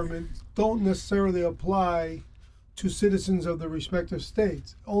federal government don't necessarily apply to citizens of the respective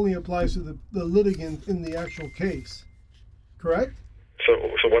states. It only applies to the litigant in the actual case. Correct? So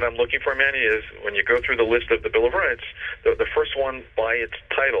what I'm looking for, Manny, is when you go through the list of the Bill of Rights, the first one by its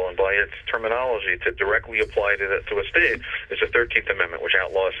title and by its terminology to directly apply to a state is the 13th Amendment, which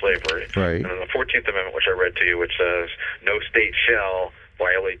outlaws slavery. Right. And then the 14th Amendment, which I read to you, which says no state shall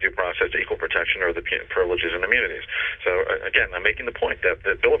violate due process, equal protection, or the privileges and immunities. So again, I'm making the point that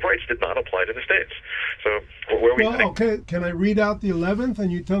the Bill of Rights did not apply to the states. So where we okay, can I read out the 11th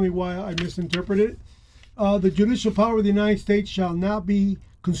and you tell me why I misinterpreted it? The judicial power of the United States shall not be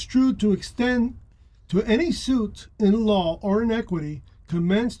construed to extend to any suit in law or in equity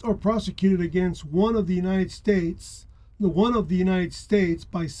commenced or prosecuted against one of the United States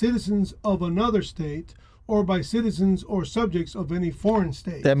by citizens of another state or by citizens or subjects of any foreign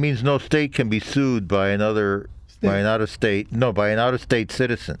state. That means no state can be sued by another state. No, by an out-of-state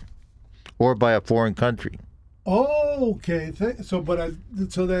citizen or by a foreign country. Oh, okay. So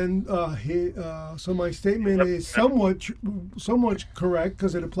my statement is somewhat correct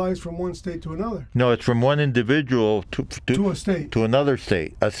because it applies from one state to another. No, it's from one individual to a state, to another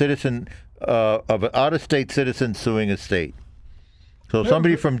state. A citizen of an out-of-state citizen suing a state. So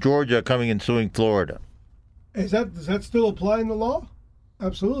somebody from Georgia coming and suing Florida. Does that still apply in the law?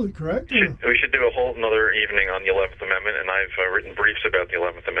 Absolutely correct. We should do a whole another evening on the 11th Amendment, and I've written briefs about the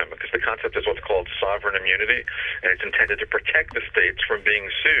 11th Amendment because the concept is what's called sovereign immunity, and it's intended to protect the states from being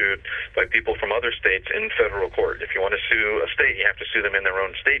sued by people from other states in federal court. If you want to sue a state, you have to sue them in their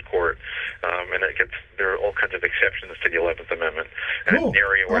own state court, and there are all kinds of exceptions to the 11th Amendment. And it's an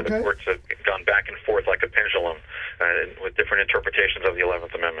area where the courts have gone back and forth like a pendulum with different interpretations of the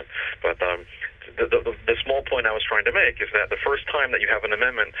 11th Amendment. But the small point I was trying to make is that the first time that you have an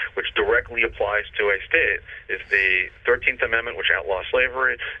amendment which directly applies to a state is the 13th Amendment, which outlaws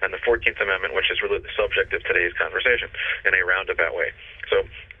slavery, and the 14th Amendment, which is really the subject of today's conversation in a roundabout way. So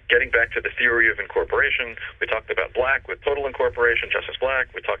getting back to the theory of incorporation, we talked about Black with total incorporation, Justice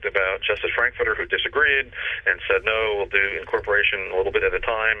Black. We talked about Justice Frankfurter, who disagreed and said, no, we'll do incorporation a little bit at a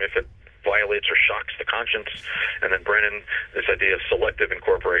time if it violates or shocks the conscience. And then Brennan, this idea of selective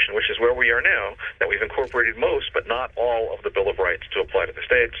incorporation, which is where we are now, that we've incorporated most but not all of the Bill of Rights to apply to the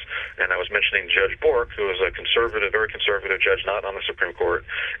states. And I was mentioning Judge Bork, who is a conservative, very conservative judge, not on the Supreme Court.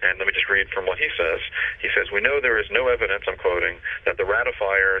 And let me just read from what he says. He says, we know there is no evidence, I'm quoting, that the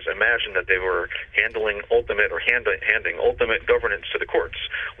ratifiers imagined that they were handing ultimate governance to the courts.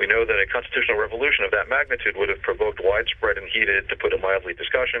 We know that a constitutional revolution of that magnitude would have provoked widespread and heated, to put it mildly,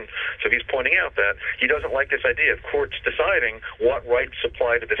 discussion. So But he's pointing out that he doesn't like this idea of courts deciding what rights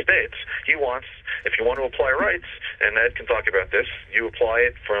apply to the states. He wants, if you want to apply rights, and Ed can talk about this, you apply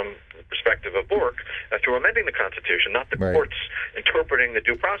it from the perspective of Bork through amending the Constitution, not the courts interpreting the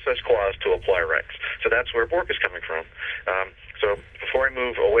due process clause to apply rights. So that's where Bork is coming from. So before I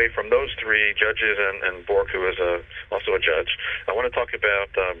move away from those three judges and Bork, who is also a judge, I want to talk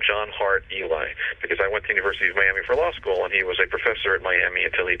about John Hart Ely, because I went to the University of Miami for law school, and he was a professor at Miami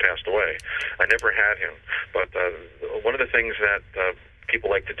until he passed away. I never had him, but one of the things that people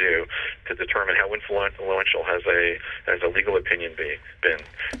like to do to determine how influential has a legal opinion been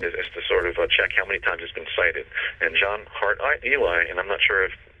is to sort of check how many times it's been cited. And John Hart Ely, and I'm not sure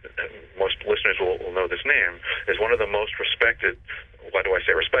if most listeners will know this name, is one of the most respected. Why do I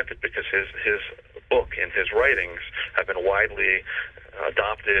say respected? Because his book and his writings have been widely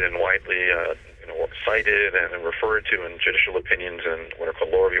adopted and widely cited and referred to in judicial opinions and what are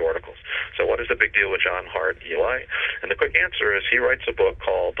called law review articles. So what is the big deal with John Hart Ely? And the quick answer is he writes a book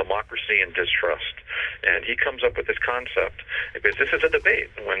called Democracy and Distrust. And he comes up with this concept, because this is a debate.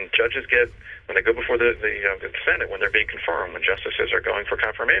 When judges when they go before the Senate, when they're being confirmed, when justices are going for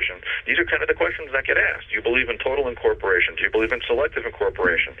confirmation, these are kind of the questions that get asked. Do you believe in total incorporation? Do you believe in selective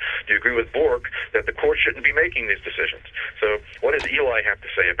incorporation? Do you agree with Bork that the court shouldn't be making these decisions? So what does Ely have to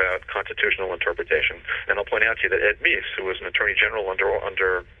say about constitutional interpretation? And I'll point out to you that Ed Meese, who was an attorney general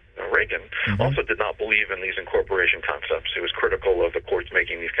under Reagan, also did not believe in these incorporation concepts. He was critical of the courts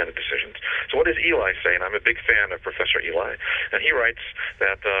making these kind of decisions. So what does Ely say? And I'm a big fan of Professor Ely. And he writes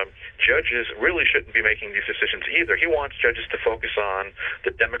that judges really shouldn't be making these decisions either. He wants judges to focus on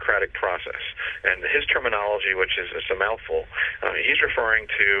the democratic process. And his terminology, which is a mouthful, he's referring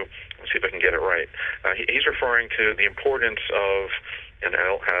to, let's see if I can get it right, he's referring to the importance of, and I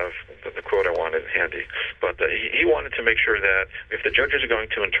don't have the quote I wanted handy, but he wanted to make sure that if the judges are going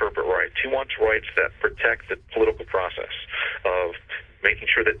to interpret rights, he wants rights that protect the political process of making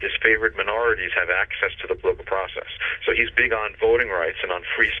sure that disfavored minorities have access to the political process. So he's big on voting rights and on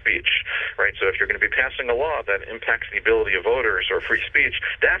free speech, right? So if you're going to be passing a law that impacts the ability of voters or free speech,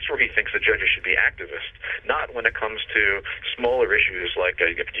 that's where he thinks the judges should be activists, not when it comes to smaller issues like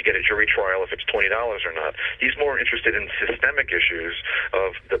if you get a jury trial if it's $20 or not. He's more interested in systemic issues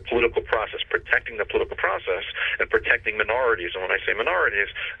of the political process, protecting the political process and protecting minorities. And when I say minorities,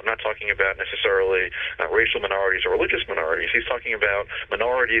 I'm not talking about necessarily racial minorities or religious minorities. He's talking about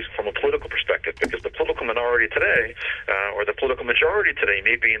minorities from a political perspective, because the political minority today or the political majority today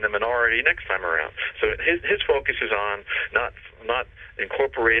may be in the minority next time around. So his focus is on not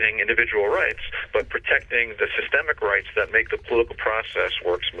incorporating individual rights, but protecting the systemic rights that make the political process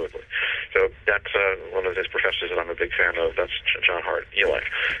work smoothly. So that's one of his professors that I'm a big fan of. That's John Hart Ely.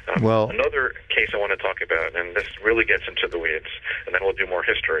 Another case I want to talk about, and this really gets into the weeds, and then we'll do more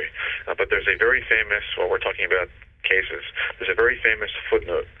history, but there's a very famous, we're talking about cases, there's a very famous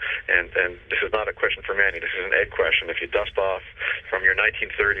footnote, and this is not a question for Manny, this is an Ed question. If you dust off from your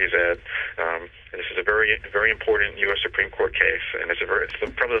 1930s, Ed, and this is a very, very important U.S. Supreme Court case, and it's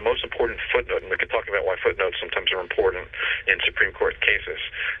probably the most important footnote, and we could talk about why footnotes sometimes are important in Supreme Court cases.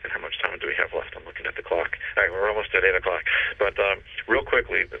 And how much time do we have left? I'm looking at the clock. All right, we're almost at 8 o'clock. But real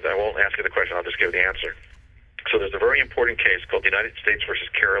quickly, I won't ask you the question, I'll just give the answer. So there's a very important case called the United States versus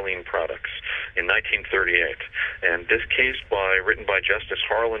Caroline Products in 1938. And this case, written by Justice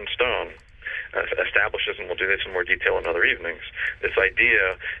Harlan Stone, establishes, and we'll do this in more detail in other evenings, this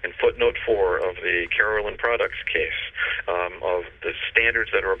idea in footnote 4 of the Caroline Products case of the standards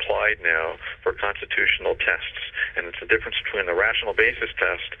that are applied now for constitutional tests. And it's the difference between the rational basis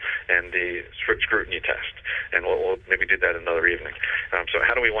test and the strict scrutiny test. And we'll maybe do that another evening. So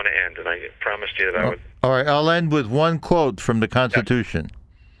how do we want to end? And I promised you that I would... All right, I'll end with one quote from the Constitution.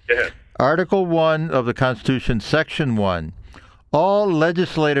 Go ahead. Article 1 of the Constitution, Section 1. All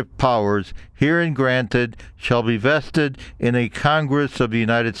legislative powers herein granted shall be vested in a Congress of the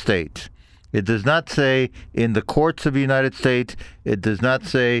United States. It does not say in the courts of the United States. It does not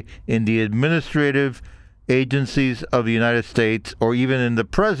say in the administrative agencies of the United States or even in the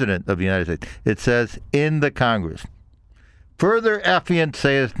President of the United States. It says in the Congress. Further affiant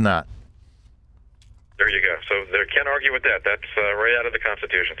saith not. There you go. So they can't argue with that. That's right out of the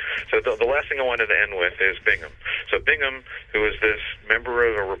Constitution. So the last thing I wanted to end with is Bingham. So Bingham, who is this member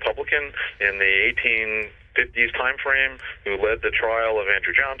of a Republican in the 1850s time frame, who led the trial of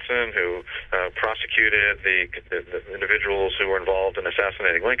Andrew Johnson, who prosecuted the individuals who were involved in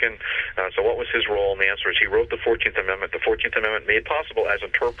assassinating Lincoln. So what was his role? And the answer is he wrote the 14th Amendment. The 14th Amendment made possible, as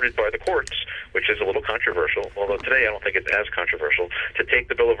interpreted by the courts, which is a little controversial, although today I don't think it's as controversial, to take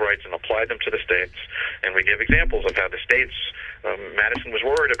the Bill of Rights and apply them to the states. And we give examples of how the states, Madison was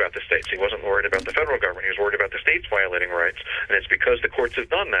worried about the states. He wasn't worried about the federal government. He was worried about the states violating rights. And it's because the courts have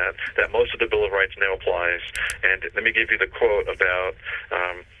done that most of the Bill of Rights now applies. And let me give you the quote about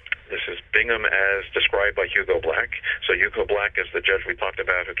this is Bingham as described by Hugo Black. So Hugo Black is the judge we talked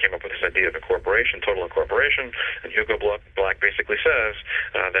about who came up with this idea of incorporation, total incorporation. And Hugo Black basically says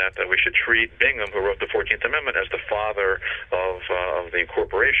that we should treat Bingham, who wrote the 14th Amendment, as the father of the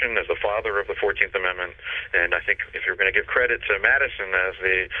incorporation, as the father of the 14th Amendment. And I think if you're going to give credit to Madison as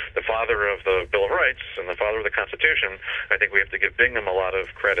the father of the Bill of Rights and the father of the Constitution, I think we have to give Bingham a lot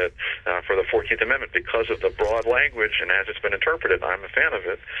of credit for the 14th Amendment because of the broad language and as it's been interpreted. I'm a fan of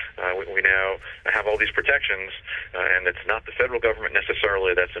it. We now have all these protections, and it's not the federal government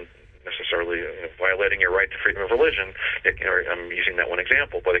necessarily that's necessarily violating your right to freedom of religion. I'm using that one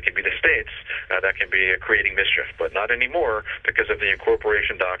example, but it can be the states that can be creating mischief, but not anymore because of the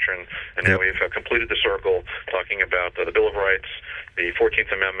incorporation doctrine. And now we've completed the circle talking about the Bill of Rights, the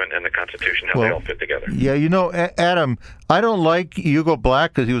 14th Amendment, and the Constitution, how they all fit together. Yeah, you know, Adam, I don't like Hugo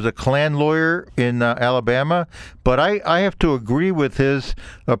Black because he was a Klan lawyer in Alabama, but I have to agree with his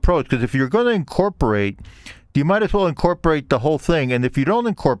approach, because if you're going to incorporate, you might as well incorporate the whole thing. And if you don't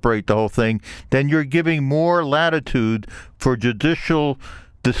incorporate the whole thing, then you're giving more latitude for judicial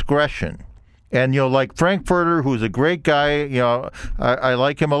discretion. And, you know, like Frankfurter, who's a great guy, you know, I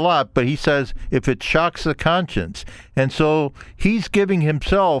like him a lot, but he says if it shocks the conscience. And so he's giving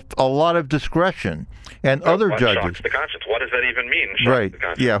himself a lot of discretion. And other judges. Shocks the conscience? What does that even mean? Right.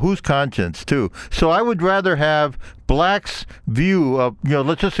 Yeah, whose conscience, too. So I would rather have Black's view of, you know,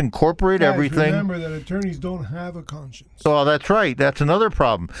 let's just incorporate everything. Remember that attorneys don't have a conscience. Oh, that's right. That's another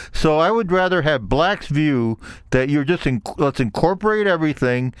problem. So I would rather have Black's view that you're just, let's incorporate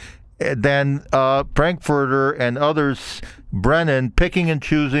everything, than Frankfurter and others, Brennan, picking and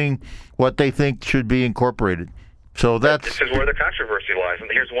choosing what they think should be incorporated. So this is where the controversy lies. And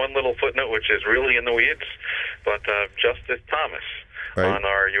here's one little footnote, which is really in the weeds, but Justice Thomas on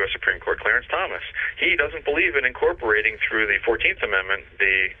our U.S. Supreme Court, Clarence Thomas, he doesn't believe in incorporating through the 14th Amendment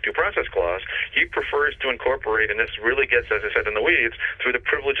the Due Process Clause. He prefers to incorporate, and this really gets, as I said, in the weeds, through the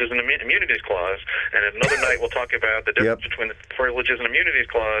Privileges and Immunities Clause. And another night we'll talk about the difference between the Privileges and Immunities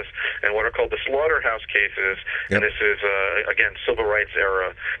Clause and what are called the slaughterhouse cases. And this is, again, civil rights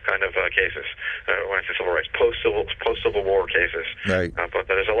era kind of cases. When I say civil rights, post-Civil War cases. Right. But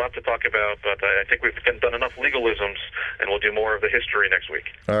there's a lot to talk about, but I think we've done enough legalisms, and we'll do more of the history next week.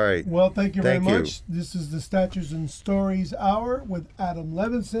 All right. Well, thank you very much. This is the Statutes and Stories Hour with Adam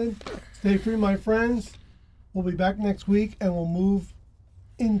Levinson. Stay free, my friends. We'll be back next week, and we'll move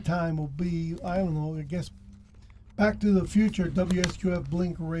in time. We'll be, I don't know, I guess, Back to the Future, WSQF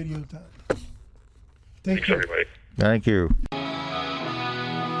Blink Radio time. Thanks, everybody. Thank you.